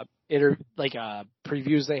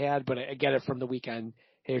 previews they had, but I get it from the weekend.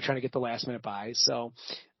 Hey, you're trying to get the last minute buy. So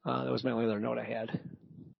that was my only other note I had.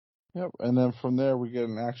 Yep. And then from there, we get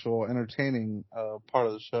an actual entertaining part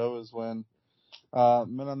of the show is when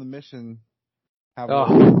Men on the Mission have a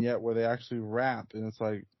vignette where they actually rap, and it's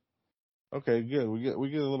like, okay, good. We get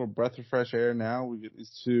a little breath of fresh air now. We get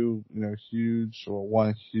these two, huge, or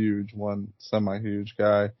one huge, one semi-huge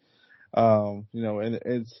guy. And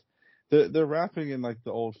it's they're rapping in like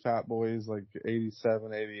the old Fat Boys, like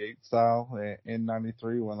 87, 88 style in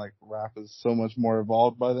 93, when like rap is so much more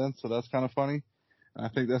evolved by then. So that's kind of funny. And I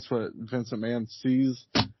think that's what Vince McMahon sees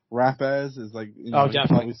rap as, is like,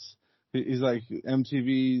 definitely. He's like,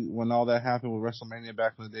 MTV, when all that happened with WrestleMania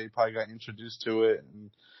back in the day, probably got introduced to it, and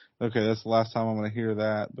okay, that's the last time I'm going to hear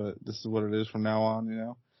that, but this is what it is from now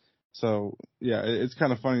on, So, yeah, it's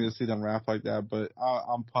kind of funny to see them rap like that, but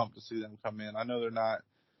I'm pumped to see them come in. I know they're not,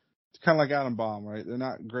 it's kind of like Adam Bomb, right? They're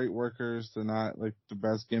not great workers. They're not like the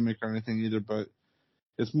best gimmick or anything either, but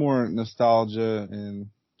it's more nostalgia and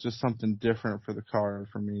just something different for the card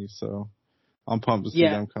for me. So I'm pumped to see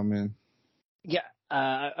them come in. Yeah.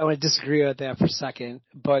 I want to disagree with that for a second,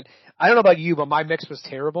 but I don't know about you, but my mix was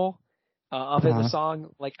terrible. Of it, the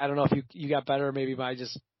song, like, I don't know if you got better, maybe by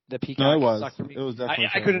just the peacock sucked for me. It was definitely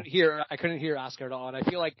I couldn't hear Oscar at all, and I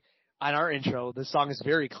feel like on our intro, the song is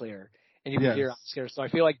very clear, and you can hear Oscar, so I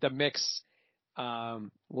feel like the mix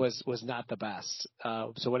was not the best.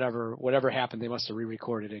 So whatever happened, they must have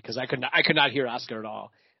re-recorded it, because I could not hear Oscar at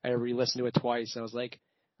all. I re-listened to it twice, and I was like,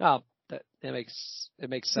 oh, that makes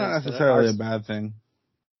sense. Not necessarily a bad thing.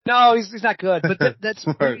 No, he's not good, but that's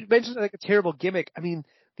you mentioned like a terrible gimmick. I mean,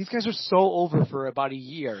 these guys are so over for about a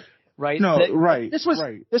year, right? No, right. This was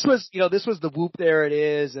the Whoop There It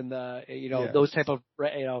Is, and the those type of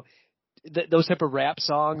those type of rap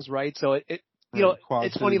songs, right? So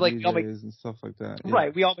it's funny, like we all make and stuff like that,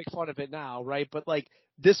 right? We all make fun of it now, right? But like,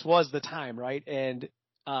 this was the time, right? And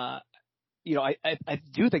I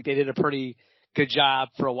do think they did a pretty good job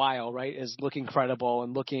for a while, right? As looking credible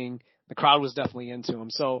and the crowd was definitely into them.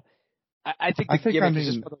 So I think gimmick is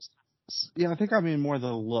just one of those times. Yeah, I think more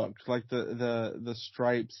the look, like the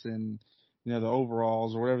stripes and the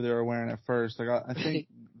overalls or whatever they were wearing at first. Like I think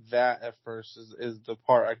that at first is the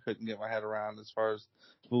part I couldn't get my head around as far as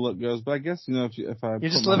the look goes. But I guess if you're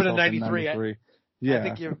just living in '93. Yeah, I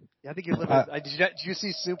think you're living. Did you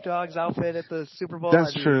see Snoop Dogg's outfit at the Super Bowl?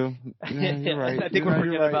 That's true. Yeah, you're right. I think we're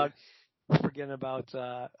forgetting about.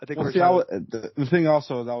 I think the thing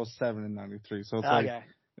also is I was 7 in '93, so it's like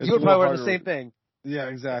you would probably wear the same thing. Yeah,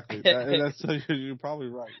 exactly. That's so you're probably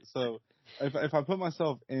right. So if I put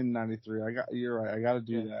myself in '93, you're right. I got to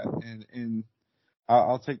do that, and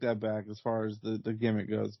I'll take that back as far as the gimmick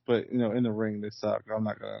goes. But in the ring they suck. I'm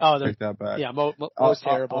not gonna take that back. Yeah, most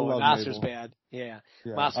terrible. I love Monster's Mabel. bad. Yeah,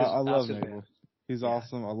 Yeah, Monster's I love Monster's Mabel. bad. He's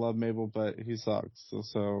awesome. I love Mabel, but he sucks.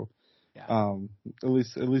 So Yeah. at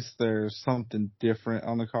least there's something different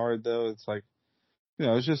on the card though. It's like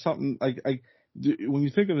it's just something when you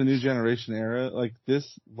think of the new generation era, like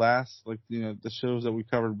this last, like, the shows that we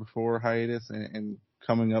covered before hiatus and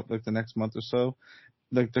coming up like the next month or so,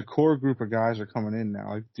 like the core group of guys are coming in now,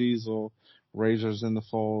 like Diesel, Razor's in the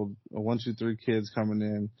fold, 1, 2, 3 Kids coming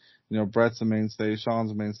in, Brett's a mainstay,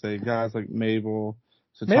 Sean's a mainstay, guys like Mabel.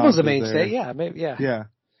 Mabel's a mainstay, yeah.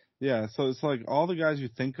 Yeah. So it's like all the guys you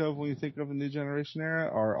think of when you think of a new generation era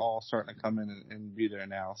are all starting to come in and be there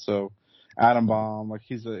now. So Adam Bomb, like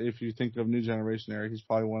if you think of new generation era, he's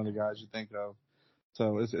probably one of the guys you think of.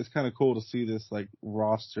 So it's kind of cool to see this like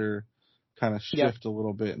roster kind of shift a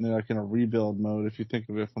little bit, and they're like in a rebuild mode. If you think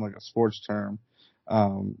of it from like a sports term,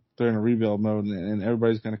 they're in a rebuild mode, and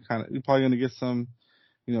everybody's going to you're probably going to get some,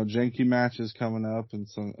 janky matches coming up and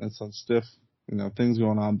some stiff, things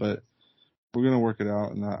going on, but we're going to work it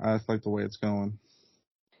out, and I just like the way it's going.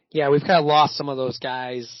 Yeah, we've kind of lost some of those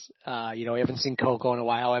guys. We haven't seen Coco in a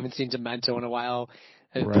while. I haven't seen Demento in a while.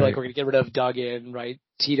 I feel like we're going to get rid of Duggan, right?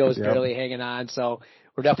 Tito's barely hanging on. So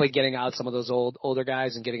we're definitely getting out some of those older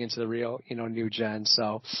guys and getting into the real, new gen.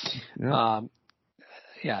 So,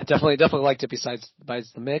 definitely liked it besides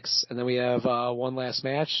the mix. And then we have one last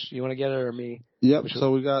match. You want to get it or me? Yep.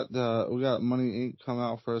 So we got Money Inc. come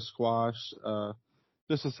out for a squash.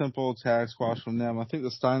 Just a simple tag squash from them. I think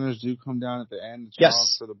the Steiners do come down at the end to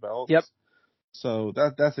challenge for the belts. Yep. So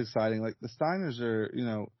that's exciting. Like the Steiners are,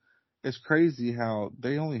 it's crazy how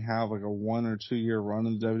they only have like a 1 or 2 year run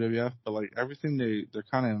in the WWF, but like everything they're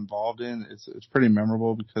kind of involved in, it's pretty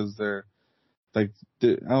memorable because they're like,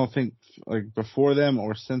 I don't think like before them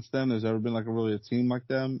or since then there's ever been like a team like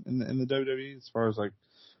them in the WWE as far as like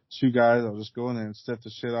 2 guys that'll just go in there and stiff the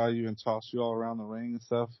shit out of you and toss you all around the ring and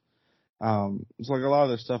stuff. It's like a lot of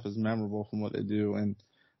their stuff is memorable from what they do, and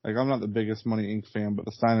like I'm not the biggest Money Inc. fan, but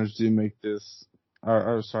the Steiners do make this,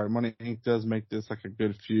 Money Inc. does make this like a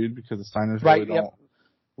good feud because the Steiners really don't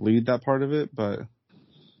lead that part of it, but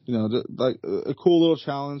like a cool little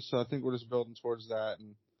challenge. So I think we're just building towards that,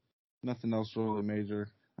 and nothing else really major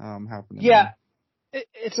happening. Yeah,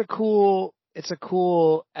 it's a cool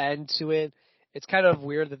end to it. It's kind of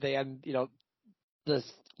weird that they end, the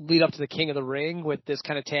lead up to the King of the Ring with this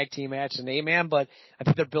kind of tag team match and A-Man, but I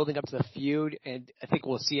think they're building up to the feud, and I think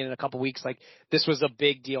we'll see it in a couple weeks. Like, this was a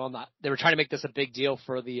big deal. They were trying to make this a big deal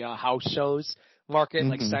for the house shows market,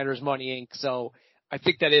 like Steiner's Money Inc. So I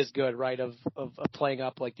think that is good, right, of playing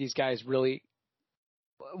up like these guys really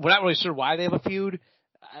 – we're not really sure why they have a feud.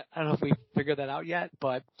 I don't know if we figured that out yet,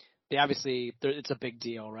 but they obviously – it's a big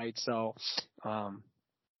deal, right? So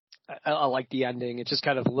I like the ending. It's just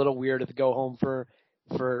kind of a little weird to go home for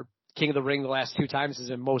King of the Ring the last 2 times has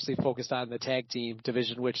been mostly focused on the tag team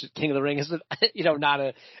division, which King of the Ring is, not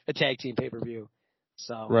a tag team pay-per-view.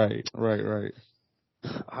 So Right.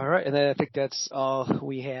 All right, and then I think that's all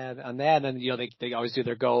we had on that. And then they always do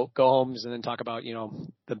their go homes and then talk about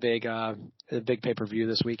the big pay-per-view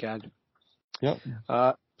this weekend. Yep.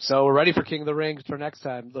 So we're ready for King of the Ring for next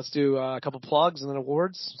time. Let's do a couple plugs and then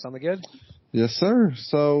awards. Sound good? Yes, sir.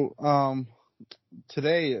 So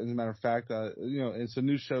today, as a matter of fact, it's a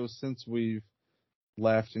new show since we've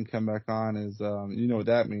left and come back on. Is what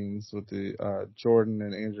that means with the Jordan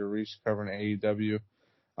and Andrew Reese covering AEW.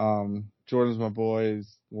 Jordan's my boy,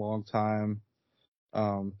 he's long time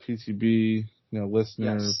PTB,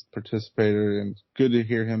 listener, participator, and good to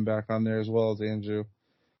hear him back on there as well as Andrew.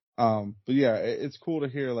 But yeah, it's cool to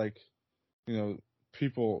hear like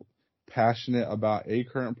people passionate about a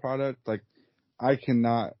current product. Like I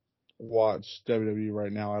cannot watch WWE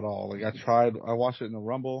right now at all. Like I watched it in the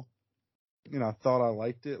Rumble, I thought I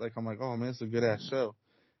liked it. Like I'm like, oh man, it's a good ass show.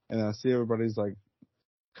 And then I see everybody's like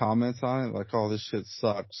comments on it, like, oh, this shit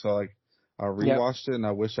sucks. So like I rewatched it, and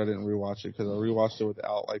I wish I didn't rewatch it because I rewatched it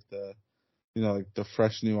without like the, like the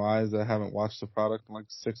fresh new eyes that haven't watched the product in like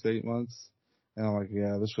 6 to 8 months. And I'm like,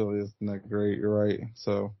 yeah, this really isn't that great. You're right.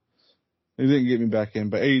 So it didn't get me back in,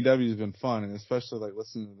 but AEW has been fun, and especially like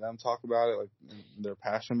listening to them talk about it, like their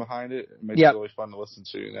passion behind it. It makes it really fun to listen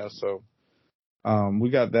to, So we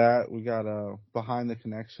got that. We got Behind the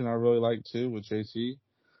Connection. I really like too with JT.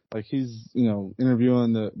 Like he's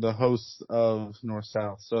interviewing the hosts of North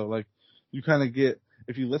South. So like you kind of get,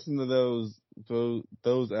 if you listen to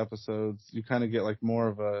those episodes, you kind of get like more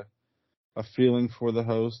of a a feeling for the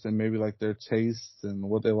host and maybe like their tastes and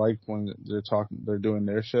what they like when they're doing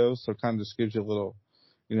their shows. So it kind of just gives you a little,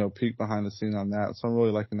 peek behind the scene on that. So I'm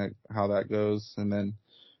really liking how that goes. And then,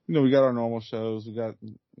 we got our normal shows. We got,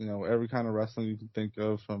 every kind of wrestling you can think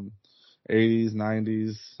of from 80s,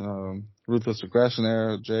 90s, Ruthless Aggression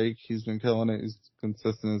Era. Jake, he's been killing it. He's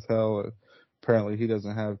consistent as hell. Apparently he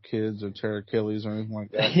doesn't have kids or tear Achilles or anything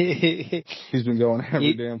like that. He's been going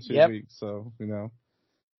every damn 2 weeks. So,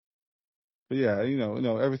 But yeah,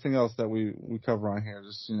 everything else that we cover on here,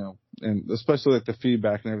 just, and especially like the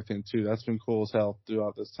feedback and everything too, that's been cool as hell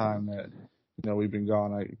throughout this time that, we've been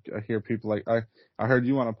gone. I hear people like, I heard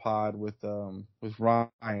you on a pod with Ryan,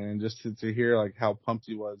 and just to hear like how pumped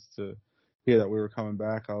he was to hear that we were coming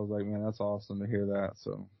back. I was like, man, that's awesome to hear that.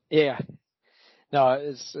 So. Yeah. No,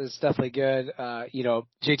 it's definitely good.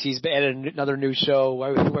 JT's added another new show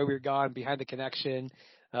while we were gone, Behind the Connection.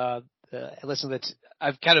 Listen,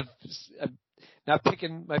 I've not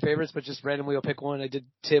picking my favorites, but just randomly will pick one. I did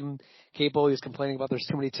Tim Cable. He was complaining about there's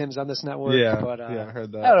too many Tims on this network. Yeah, but, I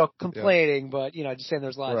heard that. I don't know, complaining, but, just saying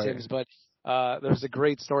there's a lot of right. Tims. But there's a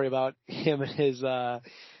great story about him and his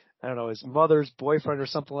his mother's boyfriend or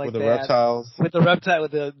something like that. With the reptiles. With the reptile,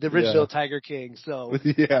 with the original Tiger King. So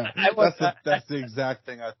yeah, that's the exact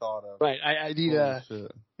thing I thought of. Right. I need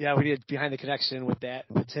we need Behind the Connection with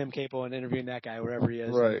Tim Capel and interviewing that guy wherever he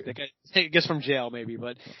is. Right. That guy, I guess from jail maybe,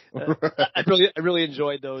 but right. I really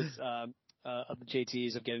enjoyed those of the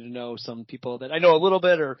JTs of getting to know some people that I know a little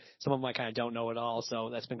bit, or some of them I kind of don't know at all.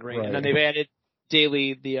 So that's been great. Right. And then they've added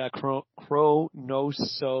daily the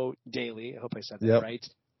Chronoso Daily. I hope I said that right.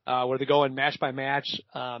 Where they go in match by match.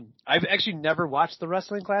 I've actually never watched the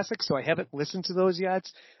Wrestling Classic, so I haven't listened to those yet.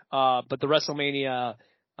 But the WrestleMania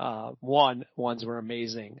ones were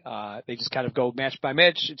amazing. They just kind of go match by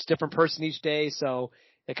match. It's a different person each day, so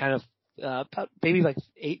it kind of maybe like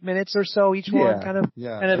 8 minutes or so each one, kind of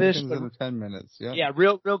ish. In 10 minutes. Yeah. Yeah,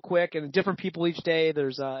 real quick, and different people each day.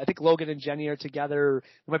 There's I think Logan and Jenny are together.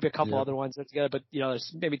 There might be a couple other ones that are together, but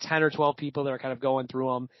there's maybe 10 or 12 people that are kind of going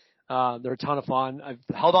through them. They're a ton of fun. I've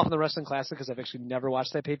held off on the Wrestling Classic because I've actually never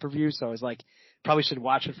watched that pay-per-view, so I was like, probably should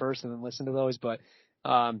watch it first and then listen to those. But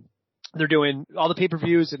they're doing all the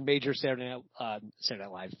pay-per-views and major Saturday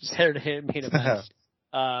main events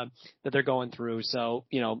that they're going through. So,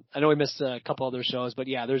 I know we missed a couple other shows, but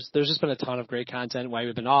yeah, there's just been a ton of great content while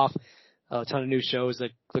we've been off. A ton of new shows.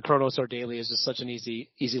 The Chronosaur Daily is just such an easy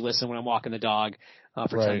listen when I'm walking the dog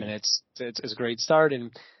for 10 minutes. It's a great start, and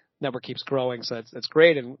network keeps growing, so that's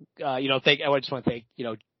great. And I just want to thank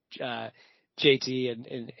JT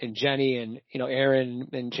and Jenny and Aaron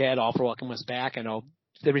and Chad all for welcoming us back. I know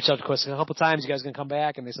they reached out to us a couple times. You guys gonna come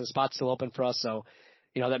back? And they said the spot's still open for us, so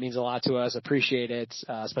that means a lot to us. Appreciate it,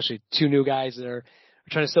 especially two new guys that are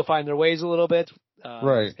trying to still find their ways a little bit.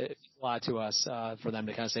 Right, it's a lot to us for them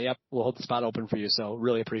to kind of say, "Yep, we'll hold the spot open for you." So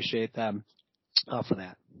really appreciate them for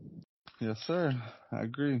that. Yes, sir. I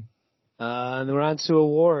agree. And then we're on to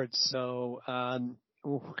awards. So,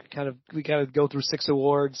 we kind of go through 6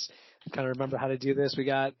 awards. Kind of remember how to do this. We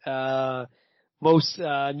got, most,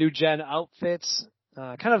 new gen outfits.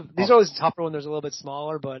 These are always tougher when there's a little bit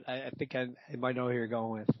smaller, but I think I might know who you're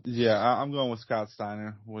going with. Yeah, I'm going with Scott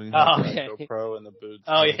Steiner. When he has the GoPro and the boots.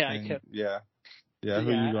 Oh, yeah. Yeah,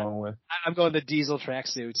 who are you going with? I'm going the diesel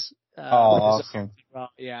tracksuits. Awesome.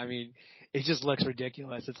 Yeah, I mean, it just looks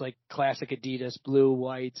ridiculous. It's like classic Adidas, blue,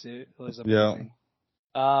 whites. It was amazing.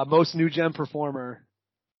 Yeah. Most new gen performer.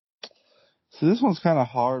 So this one's kind of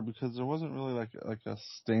hard because there wasn't really like a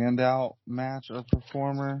standout match of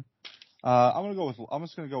performer. I'm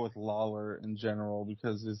just gonna go with Lawler in general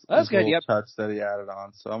because his little touch that he added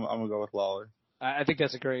on. So I'm gonna go with Lawler. I think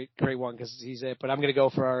that's a great one because he's it. But I'm gonna go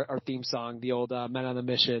for our theme song, the old Men on the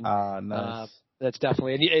Mission. Nice. That's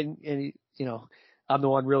definitely and I'm the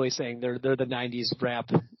one really saying they're the '90s rap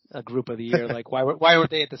group of the year. Like why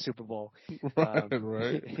weren't they at the Super Bowl?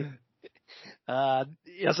 Right.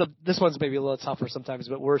 So this one's maybe a little tougher sometimes,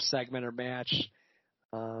 but worst segment or match.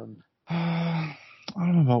 I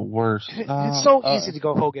don't know about worst. It's so easy to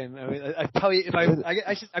go Hogan. I mean, I'm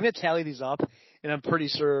gonna tally these up, and I'm pretty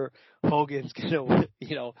sure Hogan's gonna,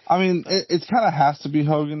 I mean, it kind of has to be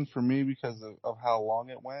Hogan for me because of how long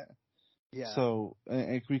it went. Yeah. So,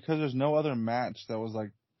 and because there's no other match that was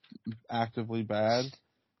like actively bad,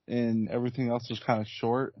 and everything else was kind of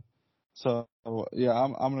short. So yeah,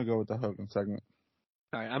 I'm gonna go with the Hogan segment.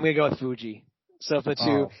 All right, I'm gonna go with Fuji. So for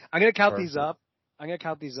two, I'm gonna count these up. I'm gonna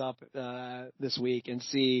count these up this week and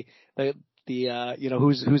see the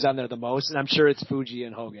who's on there the most, and I'm sure it's Fuji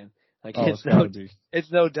and Hogan. Like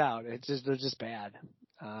it's no doubt. It's just they're just bad.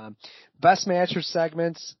 Best match or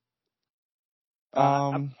segments.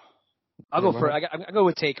 I'll go for. I go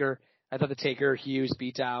with Taker. I thought the Taker Hughes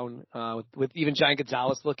beatdown with even Giant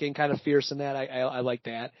Gonzalez looking kind of fierce in that. I like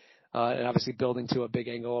that, and obviously building to a big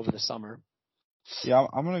angle over the summer. Yeah,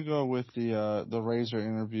 I'm gonna go with the Razor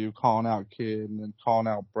interview, calling out Kid and then calling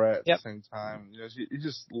out Brett at the same time. You know, he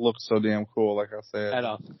just looked so damn cool. Like I said, I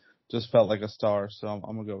know. Just felt like a star. So I'm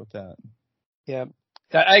gonna go with that. Yeah,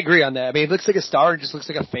 I agree on that. I mean, he looks like a star, just looks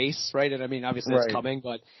like a face, right? And I mean, obviously it's coming,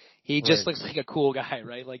 but he just looks like a cool guy,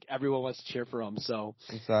 right? Like everyone wants to cheer for him. So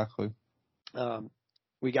exactly.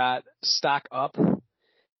 We got stock up.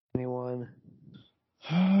 Anyone?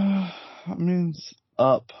 I mean, it's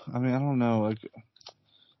up. I mean, I don't know. Like,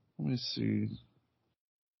 let me see.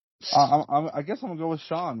 I guess I'm gonna go with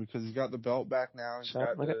Sean because he's got the belt back now. He's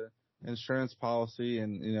got the insurance policy,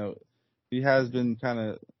 and you know, he has been kind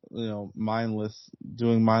of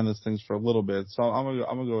doing mindless things for a little bit. So I'm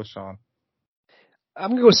gonna go with Sean. I'm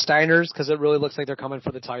gonna go with Steiners because it really looks like they're coming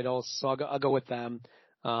for the titles. So I'll go with them.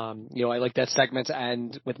 I like that segment to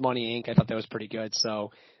end with Money Inc. I thought that was pretty good.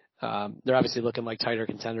 So they're obviously looking like tighter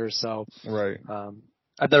contenders. So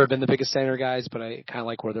I've never been the biggest Steiner guys, but I kind of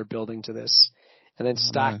like where they're building to this. And then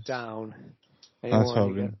stock down. That's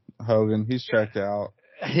Hogan. Hogan, he's checked out.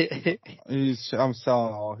 I'm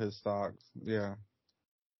selling all his stocks. Yeah.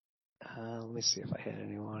 Let me see if I had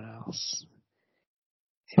anyone else.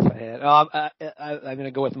 If I had, I'm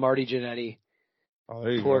gonna go with Marty Jannetty. Oh,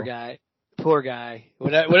 there you Poor go. guy.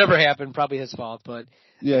 Whatever happened, probably his fault, but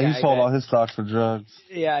yeah, he sold all his stocks for drugs.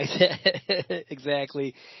 Yeah,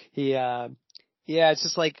 exactly. It's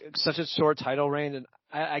just like such a short title reign, and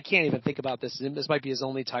I can't even think about this. This might be his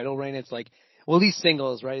only title reign. It's like, well, these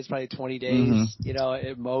singles, right? It's probably 20 days,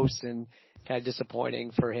 at most, and kind of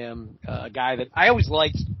disappointing for him. A guy that I always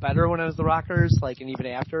liked better when I was the Rockers, and even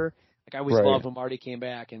after. I always loved when Marty came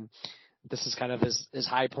back, and this is kind of his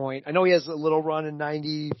high point. I know he has a little run in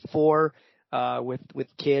 '94 with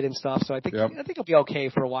Kid and stuff, so I think he'll be okay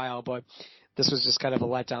for a while. But this was just kind of a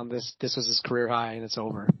letdown. This was his career high, and it's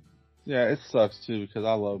over. Yeah, it sucks too because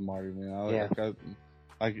I love Marty, man.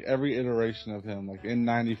 Like every iteration of him, like in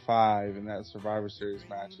 '95 in that Survivor Series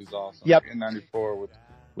match, he's awesome. Yep. Like in '94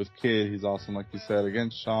 with Kid, he's awesome. Like you said,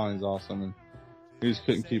 against Sean, he's awesome, and he just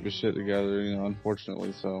couldn't keep his shit together,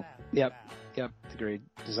 unfortunately. So. Yep, agreed.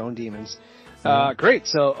 His own demons. Great.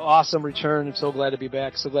 So awesome return. I'm so glad to be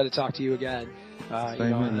back. So glad to talk to you again. On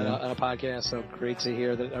a podcast. So great to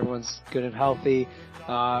hear that everyone's good and healthy.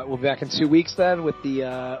 We'll be back in 2 weeks then with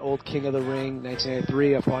the old King of the Ring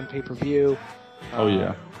 1993, a fun pay-per-view.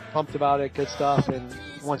 Pumped about it. Good stuff. And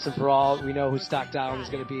once and for all, we know who stock down is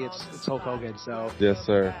going to be. It's Hulk Hogan. So yes,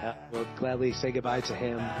 sir. We'll gladly say goodbye to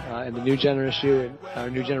him and the new generation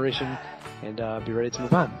and be ready to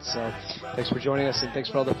move on. So thanks for joining us and thanks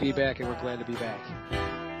for all the feedback, and we're glad to be back.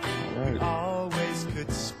 All right. Always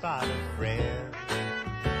could spot a friend.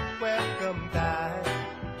 Welcome back.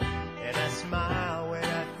 And I smile when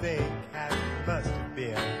I think how it must have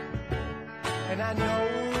been. And I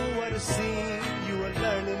know what a scene you were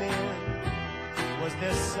learning in. Was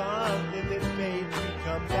there something that made you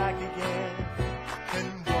come back again?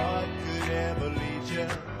 And what could ever lead you?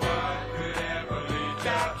 What could ever lead you?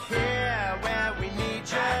 Back here where we need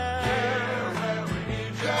you. Back here where we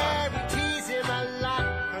need you. Yeah, we tease him a lot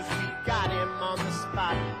 'cause we got him on the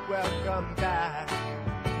spot. Welcome back.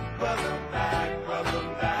 Welcome back.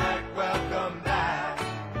 Welcome back. Welcome back.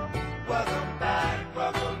 Welcome back.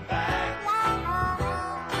 Welcome back.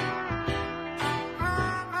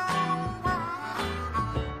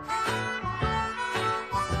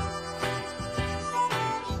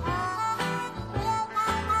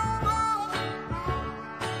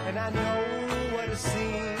 And I know what a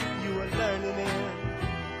scene you were learning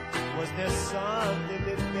in. Was there something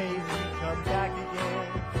that made you come back again?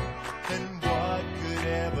 And what could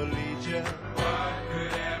ever lead you? What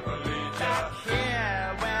could ever lead you? Back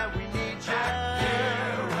here where we need you. Back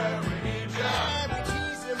here where we need you. Yeah, we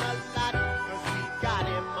tease him a lot 'cause we got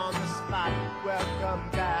him on the spot. Welcome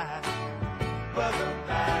back.